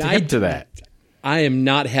were hip to that. I am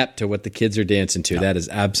not hep to what the kids are dancing to. No. That is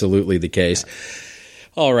absolutely the case.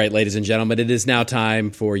 All right, ladies and gentlemen, it is now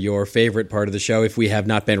time for your favorite part of the show. If we have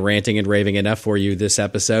not been ranting and raving enough for you this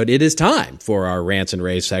episode, it is time for our rants and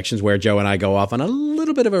raves sections, where Joe and I go off on a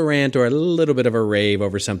little bit of a rant or a little bit of a rave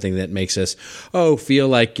over something that makes us, feel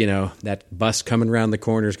like, that bus coming around the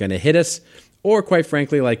corner is going to hit us. Or, quite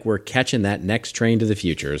frankly, like we're catching that next train to the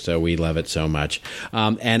future. So we love it so much.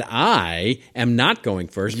 And I am not going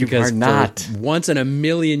first because for once in a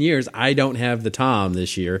million years, I don't have the Tom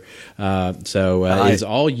this year. It's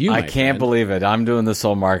all you, I can't believe it. I'm doing the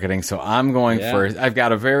Soul Marketing, so I'm going first. I've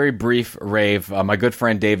got a very brief rave. My good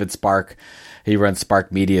friend David Spark, he runs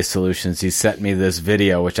Spark Media Solutions. He sent me this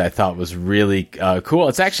video, which I thought was really cool.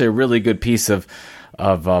 It's actually a really good piece of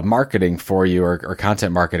marketing for you or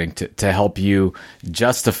content marketing to help you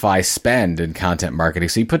justify spend in content marketing.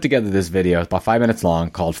 So he put together this video, about 5 minutes long,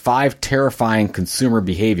 called 5 Terrifying Consumer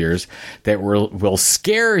Behaviors That Will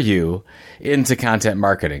Scare You into Content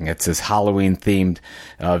Marketing. It's this Halloween themed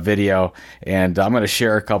video, and I'm going to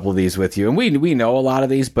share a couple of these with you. And we know a lot of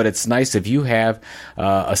these, but it's nice if you have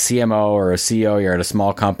a CMO or a CEO, you're at a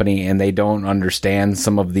small company, and they don't understand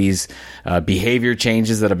some of these behavior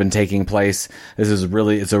changes that have been taking place. It's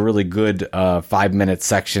a really good 5-minute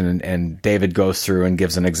section, and David goes through and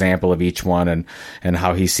gives an example of each one and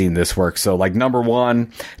how he's seen this work. So like number 1,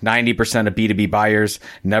 90% of B2B buyers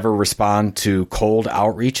never respond to cold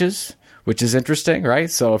outreaches, which is interesting,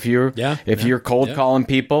 right? So if you're cold calling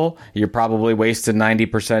people, you're probably wasting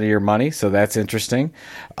 90% of your money. So that's interesting.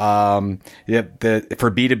 For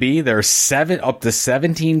B2B, there are up to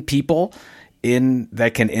 17 people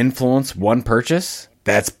that can influence one purchase.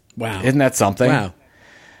 Isn't that something? Wow.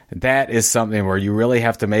 That is something where you really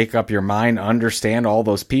have to make up your mind, understand all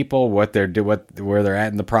those people, where they're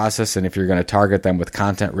at in the process, and if you're going to target them with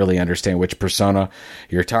content, really understand which persona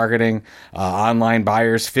you're targeting. Online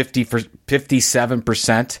buyers,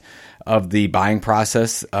 57% of the buying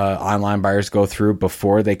process, online buyers go through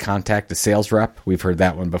before they contact a sales rep. We've heard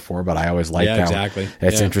that one before, but I always like that exactly. one.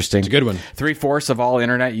 That's interesting. It's a good one. 3/4 of all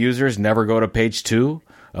internet users never go to page 2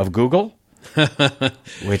 of Google,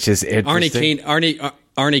 which is interesting.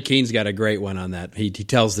 Arnie Keene's got a great one on that. He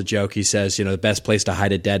tells the joke. He says, the best place to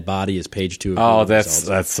hide a dead body is page 2 of Google results.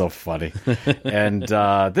 That's so funny. And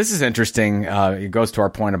this is interesting. It goes to our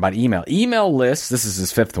point about email. Email lists, this is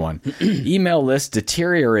his 5th one. Email lists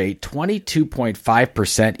deteriorate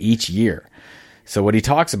 22.5% each year. So what he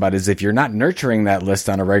talks about is if you're not nurturing that list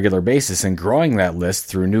on a regular basis and growing that list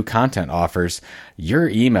through new content offers, your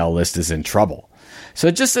email list is in trouble. So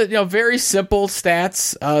just very simple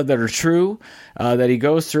stats that are true that he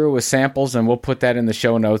goes through with samples, and we'll put that in the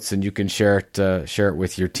show notes, and you can share it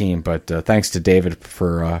with your team. But thanks to David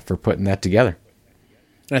for putting that together.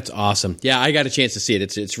 That's awesome. Yeah, I got a chance to see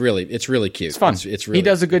it. It's really cute. It's fun. It's really, he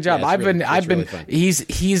does a good job. Fun.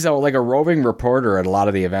 He's like a roving reporter at a lot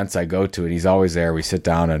of the events I go to, and he's always there. We sit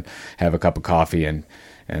down and have a cup of coffee and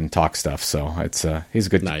talk stuff. So he's a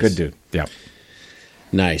good dude. Yeah.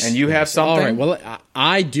 Nice. And you have something? All right. Well,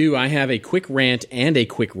 I do. I have a quick rant and a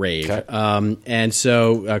quick rave. Okay. And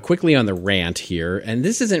so quickly on the rant here, and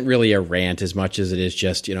this isn't really a rant as much as it is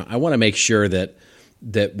just, I want to make sure that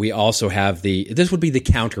we also have this would be the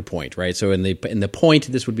counterpoint, right? So in the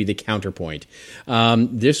point, this would be the counterpoint.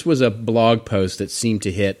 This was a blog post that seemed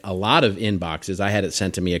to hit a lot of inboxes. I had it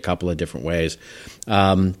sent to me a couple of different ways.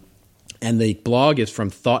 And the blog is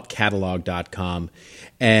from thoughtcatalog.com.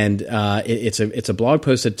 And it's a blog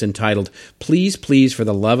post that's entitled, Please, for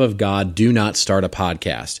the love of God, do not start a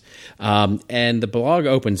podcast. And the blog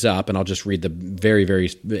opens up, and I'll just read the very,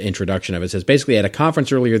 very introduction of it. It says, basically, at a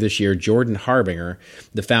conference earlier this year, Jordan Harbinger,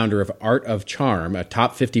 the founder of Art of Charm, a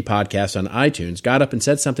top 50 podcast on iTunes, got up and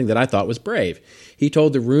said something that I thought was brave. He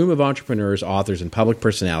told the room of entrepreneurs, authors, and public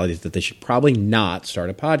personalities that they should probably not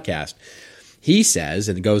start a podcast. He says,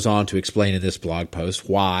 and goes on to explain in this blog post,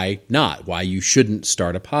 why you shouldn't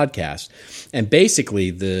start a podcast. And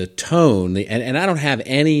basically the tone, and I don't have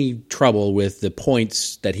any trouble with the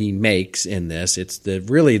points that he makes in this. It's the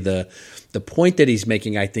point that he's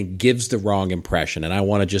making, I think, gives the wrong impression. And I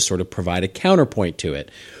want to just sort of provide a counterpoint to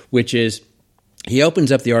it, which is he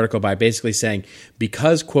opens up the article by basically saying,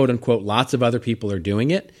 because, quote unquote, lots of other people are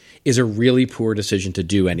doing it, is a really poor decision to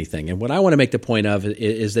do anything. And what I want to make the point of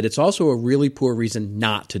is that it's also a really poor reason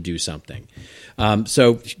not to do something.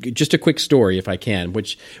 So just a quick story, if I can,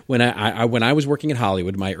 which when I was working in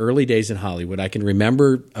Hollywood, my early days in Hollywood, I can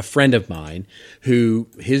remember a friend of mine who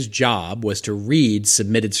his job was to read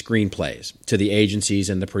submitted screenplays to the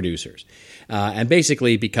agencies and the producers. And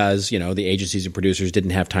basically because, the agencies and producers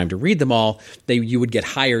didn't have time to read them all, you would get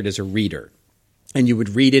hired as a reader. And you would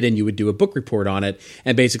read it and you would do a book report on it.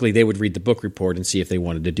 And basically they would read the book report and see if they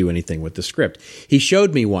wanted to do anything with the script. He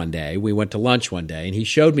showed me one day, we went to lunch one day, and he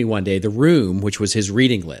showed me one day the room, which was his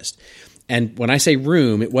reading list. And when I say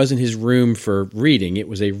room, it wasn't his room for reading. It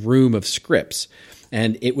was a room of scripts.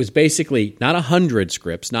 And it was basically not 100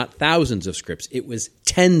 scripts, not thousands of scripts. It was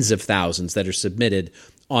tens of thousands that are submitted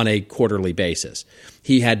on a quarterly basis.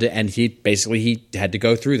 He had to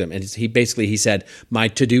go through them. And he said, my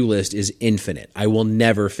to-do list is infinite. I will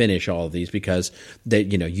never finish all of these because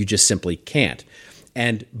you just simply can't.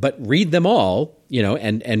 But read them all,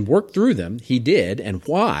 and work through them. He did. And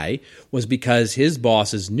why was because his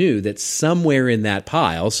bosses knew that somewhere in that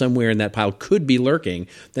pile could be lurking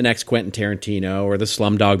the next Quentin Tarantino or the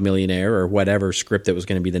Slumdog Millionaire or whatever script that was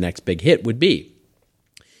going to be the next big hit would be.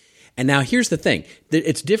 And now here's the thing.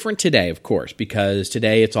 It's different today, of course, because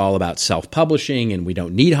today it's all about self-publishing and we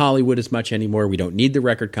don't need Hollywood as much anymore. We don't need the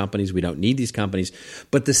record companies. We don't need these companies.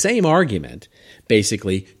 But the same argument,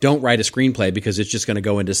 basically, don't write a screenplay because it's just going to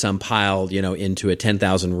go into some pile, into a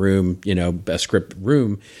 10,000 room, a script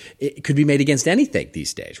room. It could be made against anything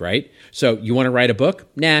these days, right? So you want to write a book?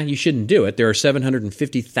 Nah, you shouldn't do it. There are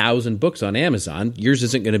 750,000 books on Amazon. Yours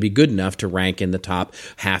isn't going to be good enough to rank in the top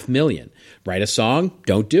 500,000. Write a song?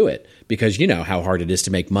 Don't do it. Because you know how hard it is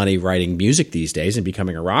to make money writing music these days and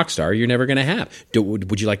becoming a rock star you're never going to have.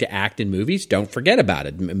 Would you like to act in movies? Don't forget about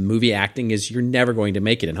it. Movie acting you're never going to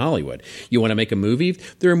make it in Hollywood. You want to make a movie?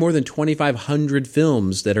 There are more than 2,500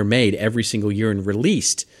 films that are made every single year and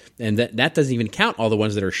released. And that doesn't even count all the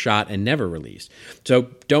ones that are shot and never released. So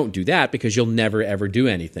don't do that because you'll never, ever do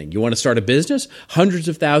anything. You want to start a business? Hundreds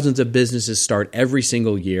of thousands of businesses start every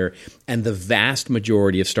single year, and the vast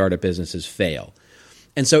majority of startup businesses fail.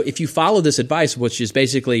 And so if you follow this advice, which is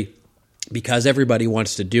basically because everybody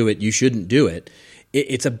wants to do it, you shouldn't do it,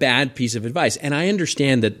 it's a bad piece of advice. And I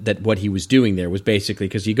understand that what he was doing there was basically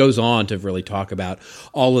because he goes on to really talk about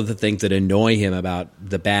all of the things that annoy him about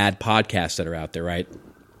the bad podcasts that are out there, right?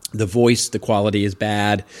 The voice, the quality is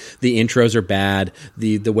bad. The intros are bad.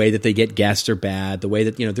 The way that they get guests are bad. The way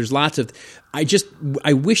that, there's lots of –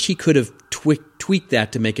 I wish he could have tweaked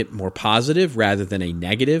that to make it more positive rather than a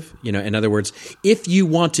negative. In other words, if you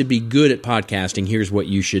want to be good at podcasting, here's what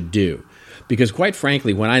you should do. Because quite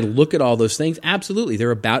frankly, when I look at all those things, absolutely,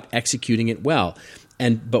 they're about executing it well.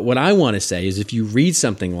 But what I want to say is if you read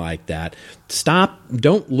something like that,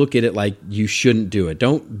 don't look at it like you shouldn't do it.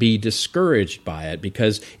 Don't be discouraged by it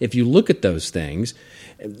because if you look at those things,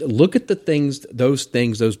 look at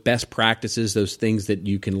those best practices, those things that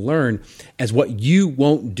you can learn as what you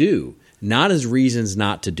won't do, not as reasons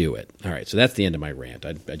not to do it. All right, so that's the end of my rant.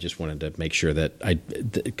 I just wanted to make sure that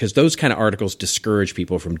because those kind of articles discourage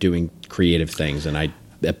people from doing creative things, and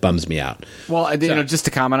that bums me out. Well, just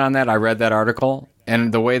to comment on that, I read that article,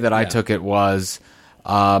 and the way that I took it was,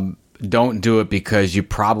 don't do it because you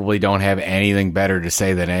probably don't have anything better to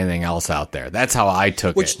say than anything else out there. That's how I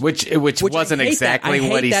took it, which wasn't exactly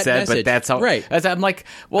what he said, but that's how. Right. I'm like,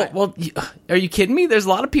 well, are you kidding me? There's a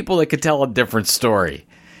lot of people that could tell a different story.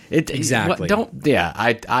 Exactly.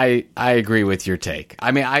 I agree with your take.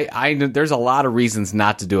 I mean, I there's a lot of reasons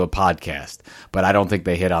not to do a podcast, but I don't think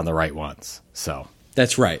they hit on the right ones. So.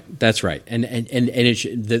 That's right. And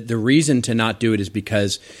the reason to not do it is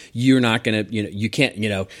because you're not going to, you can't,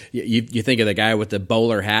 you think of the guy with the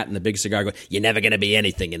bowler hat and the big cigar going, you're never going to be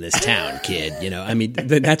anything in this town, kid. I mean,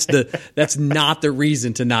 that's not the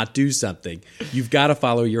reason to not do something. You've got to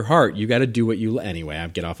follow your heart. You got to do what anyway, I'll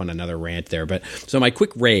get off on another rant there. But so my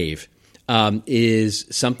quick rave is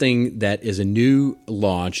something that is a new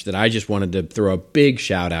launch that I just wanted to throw a big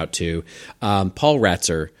shout out to. Paul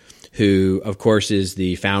Retzer, who, of course, is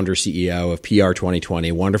the founder, CEO of PR 2020,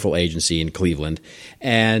 a wonderful agency in Cleveland.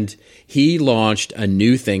 And he launched a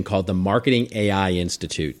new thing called the Marketing AI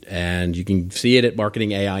Institute. And you can see it at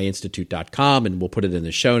marketingaiinstitute.com, and we'll put it in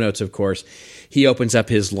the show notes, of course. He opens up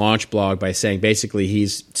his launch blog by saying basically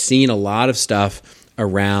he's seen a lot of stuff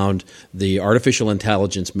around the artificial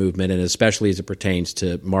intelligence movement, and especially as it pertains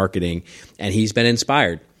to marketing, and he's been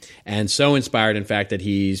inspired. And so inspired, in fact, that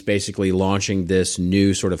he's basically launching this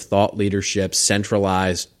new sort of thought leadership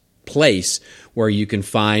centralized place where you can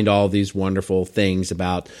find all these wonderful things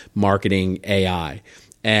about marketing AI.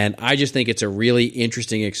 And I just think it's a really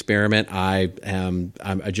interesting experiment. I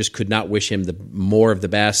just could not wish him more of the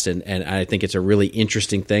best, and I think it's a really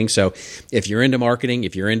interesting thing. So if you're into marketing,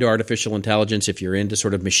 if you're into artificial intelligence, if you're into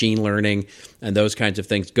sort of machine learning and those kinds of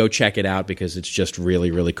things, go check it out because it's just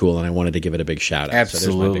really, really cool, and I wanted to give it a big shout-out.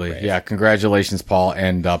 Absolutely. So congratulations, Paul.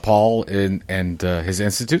 And Paul and his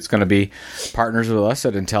institute is going to be partners with us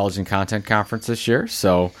at Intelligent Content Conference this year.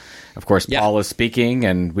 So... Of course, Paul is speaking,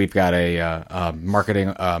 and we've got a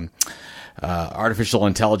marketing artificial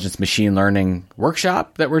intelligence machine learning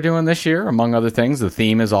workshop that we're doing this year, among other things. The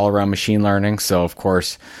theme is all around machine learning. So, of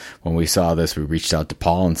course, when we saw this, we reached out to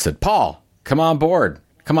Paul and said, Paul, come on board.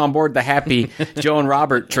 Come on board the happy Joe and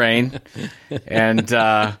Robert train. And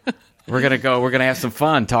we're going to have some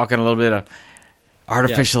fun talking a little bit of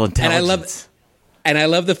artificial intelligence. And I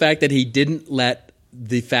love the fact that he didn't let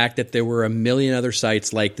the fact that there were a million other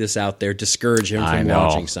sites like this out there discourage him from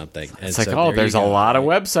launching something. And it's like, there's a lot of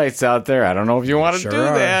websites out there. I don't know if you want to do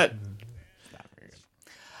that.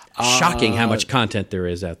 Shocking how much content there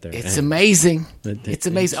is out there. It's amazing. It's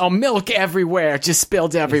amazing. Oh, milk everywhere. Just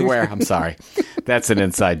spilled everywhere. I'm sorry. That's an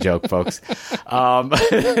inside joke, folks.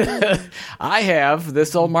 I have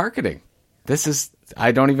This Old Marketing. This is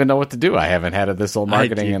I don't even know what to do. I haven't had this old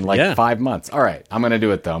marketing in 5 months. All right, I'm going to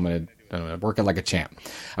do it though. I'm going to work it like a champ.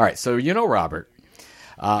 All right, so Robert.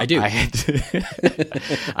 I do. I had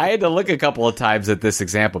to look a couple of times at this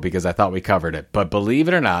example because I thought we covered it. But believe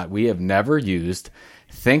it or not, we have never used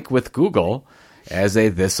Think with Google as a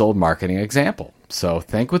This Old Marketing example. So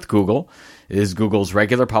Think with Google is Google's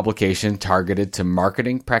regular publication targeted to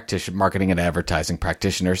marketing and advertising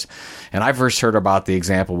practitioners. And I first heard about the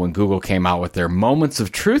example when Google came out with their Moments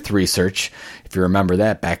of Truth research. If you remember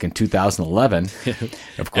that, back in 2011.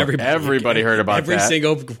 Of course, everybody heard about that.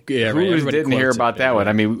 Who didn't hear about that one?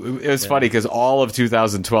 I mean, it was funny because all of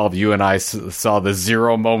 2012, you and I saw the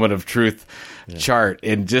 0 moment of truth chart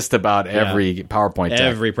in just about every PowerPoint deck.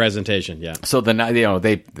 Every presentation, So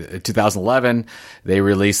 2011, they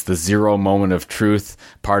released the 0 moment of truth,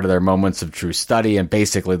 part of their Moments of Truth study, and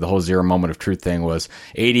basically the whole 0 moment of truth thing was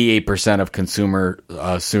 88% of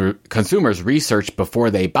consumers research before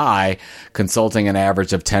they buy, consulting an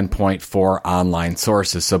average of 10.4 online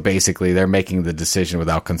sources. So basically, they're making the decision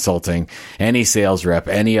without consulting any sales rep,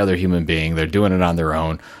 any other human being. They're doing it on their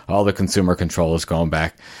own. All the consumer control is going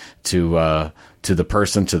back to the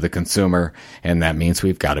person, to the consumer, and that means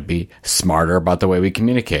we've got to be smarter about the way we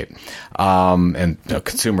communicate. And the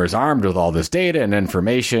consumer is armed with all this data and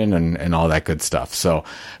information and all that good stuff. So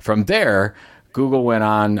from there, Google went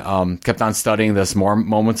on, kept on studying this more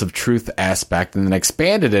Moments of Truth aspect and then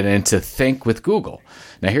expanded it into Think with Google.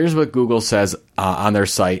 Now, here's what Google says on their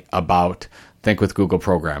site about Think with Google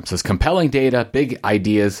programs. It says, compelling data, big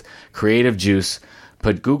ideas, creative juice,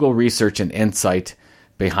 put Google research and insight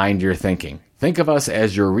behind your thinking. Think of us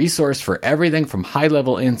as your resource for everything from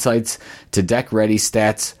high-level insights to deck-ready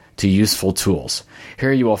stats to useful tools.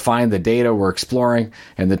 Here you will find the data we're exploring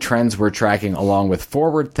and the trends we're tracking, along with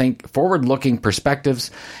forward-looking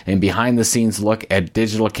perspectives and behind-the-scenes look at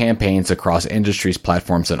digital campaigns across industries,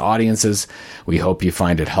 platforms, and audiences. We hope you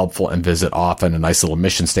find it helpful and visit often. A nice little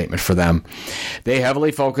mission statement for them. They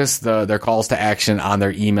heavily focus their calls to action on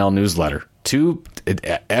their email newsletter.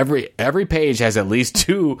 Every page has at least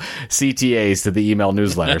 2 CTAs to the email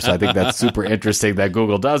newsletter. So I think that's super interesting that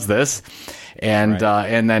Google does this. And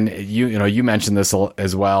and then you mentioned this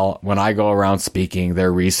as well. When I go around speaking,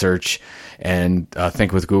 their research and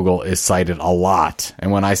Think with Google is cited a lot.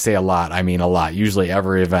 And when I say a lot, I mean a lot. Usually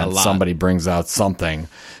every event, somebody brings out something.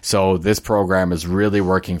 So this program is really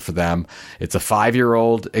working for them. It's a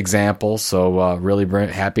 5-year-old example. So really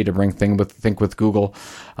happy to bring Think with Google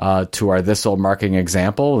to our This Old Marketing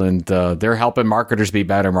example. And they're helping marketers be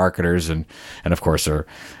better marketers. And of course, are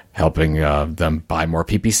helping them buy more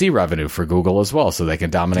PPC revenue for Google as well, so they can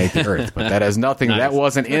dominate the earth. But that has nothing. Nice. That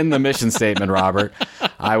wasn't in the mission statement, Robert.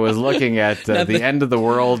 I was looking at the end of the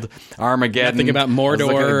world, Armageddon. Nothing about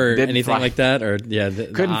Mordor or anything like that, or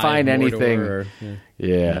couldn't find anything.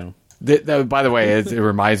 By the way, it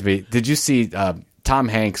reminds me. Did you see Tom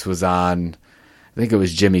Hanks was on? I think it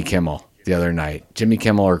was Jimmy Kimmel the other night. Jimmy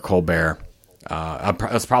Kimmel or Colbert.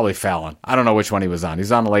 It was probably Fallon. I don't know which one he was on.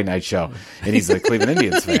 He's on a late night show, and he's a Cleveland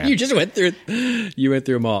Indians fan. You just went through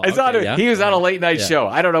them all. He was on a late night show.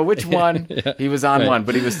 I don't know which one. He was on one,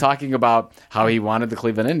 but he was talking about how he wanted the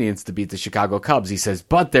Cleveland Indians to beat the Chicago Cubs. He says,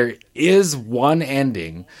 but there is one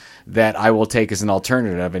ending that I will take as an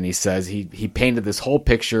alternative. And he says he painted this whole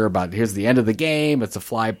picture about here's the end of the game. It's a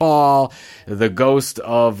fly ball. The ghost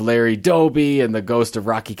of Larry Doby and the ghost of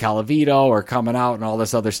Rocky Colavito are coming out and all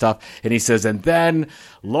this other stuff. And he says, and then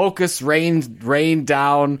locusts rain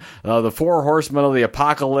down, the 4 horsemen of the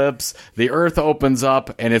apocalypse. The earth opens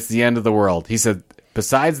up and it's the end of the world. He said,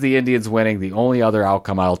 besides the Indians winning, the only other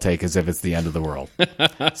outcome I'll take is if it's the end of the world.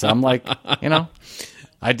 So I'm like,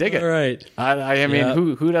 I dig it. All right. I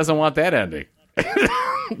mean, who doesn't want that ending?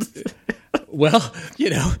 Well,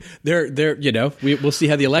 we'll see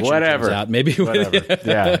how the election turns out. Maybe. Whatever.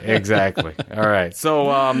 Yeah, exactly. All right. So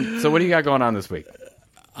what do you got going on this week?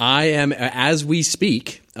 I am, as we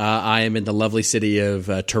speak, I am in the lovely city of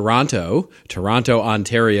Toronto,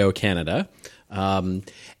 Ontario, Canada. And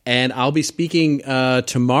I'll be speaking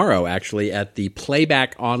tomorrow, actually, at the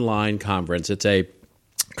Playback Online Conference. It's a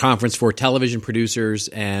conference for television producers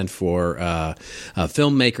and for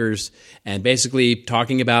filmmakers, and basically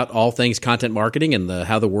talking about all things content marketing and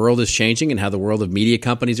how the world is changing and how the world of media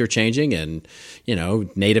companies are changing, and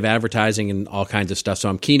native advertising and all kinds of stuff. So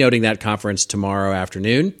I'm keynoting that conference tomorrow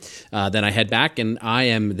afternoon. Then I head back, and I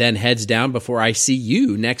am then heads down before I see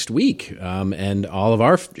you next week, and all of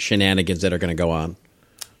our shenanigans that are going to go on.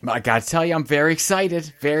 I got to tell you, I'm very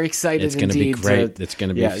excited. Very excited. It's going to be great. It's going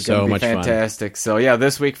to be so much fun. Fantastic. So yeah,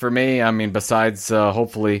 this week for me, I mean, besides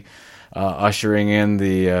hopefully ushering in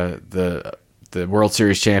the World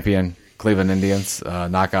Series champion Cleveland Indians.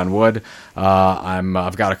 Knock on wood.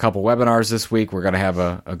 I've got a couple webinars this week. We're going to have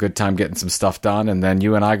a good time getting some stuff done, and then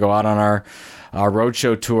you and I go out on our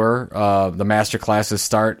roadshow tour. The master classes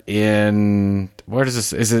start in, where does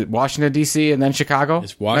this? Is it Washington D.C. and then Chicago?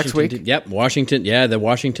 It's Washington. Next week. Yep, Washington. Yeah, the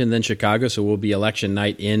Washington then Chicago. So we'll be election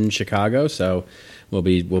night in Chicago. So we'll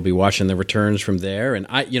be watching the returns from there. And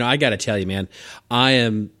I got to tell you, man,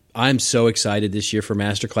 I'm so excited this year for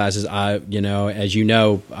master classes. As you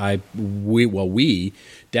know, we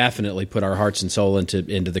definitely put our hearts and soul into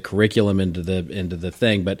the curriculum, into the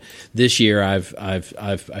thing. But this year, I've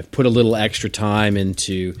put a little extra time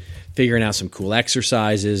into figuring out some cool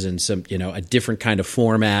exercises and some a different kind of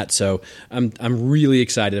format. So I'm really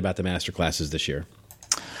excited about the master classes this year.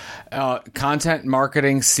 Content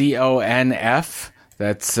Marketing CONF.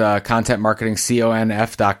 That's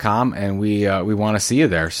contentmarketingconf.com, and we want to see you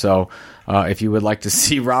there. So if you would like to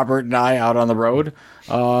see Robert and I out on the road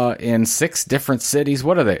in 6 different cities,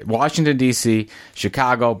 what are they? Washington, D.C.,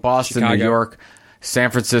 Chicago, Boston, New York, San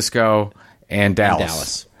Francisco, and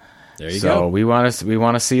Dallas. There you go. So we want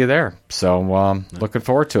to see you there. So looking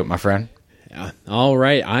forward to it, my friend. All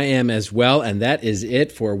right. I am as well. And that is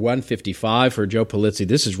it for 155 for Joe Polizzi.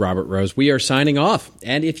 This is Robert Rose. We are signing off.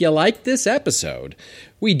 And if you like this episode,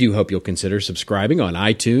 we do hope you'll consider subscribing on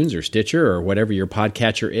iTunes or Stitcher or whatever your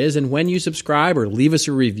podcatcher is. And when you subscribe or leave us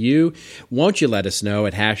a review, won't you let us know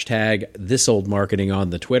at #ThisOldMarketing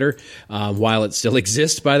on the Twitter, while it still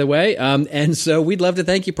exists, by the way. And so we'd love to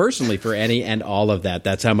thank you personally for any and all of that.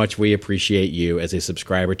 That's how much we appreciate you as a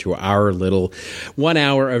subscriber to our little 1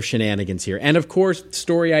 hour of shenanigans here. And of course,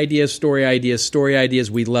 story ideas.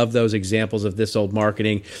 We love those examples of This Old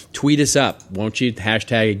Marketing. Tweet us up, won't you?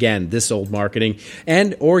 #again, This Old Marketing.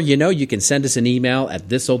 Or you can send us an email at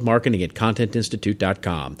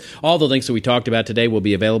thisoldmarketing@contentinstitute.com. All the links that we talked about today will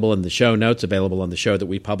be available in the show notes, available on the show that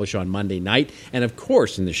we publish on Monday night, and of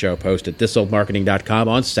course in the show post at thisoldmarketing.com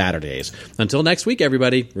on Saturdays. Until next week,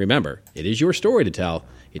 everybody, remember, it is your story to tell.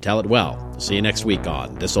 You tell it well. See you next week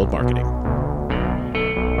on This Old Marketing.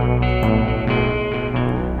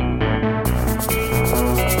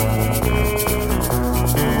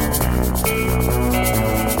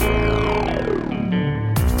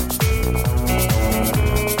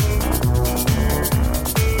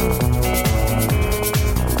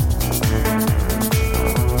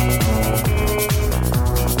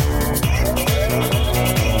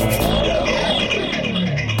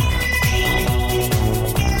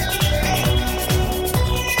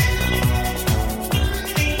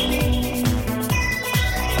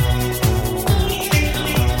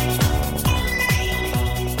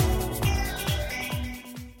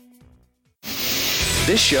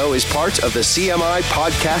 This show is part of the CMI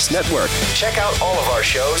Podcast Network. Check out all of our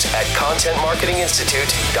shows at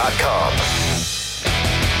ContentMarketingInstitute.com.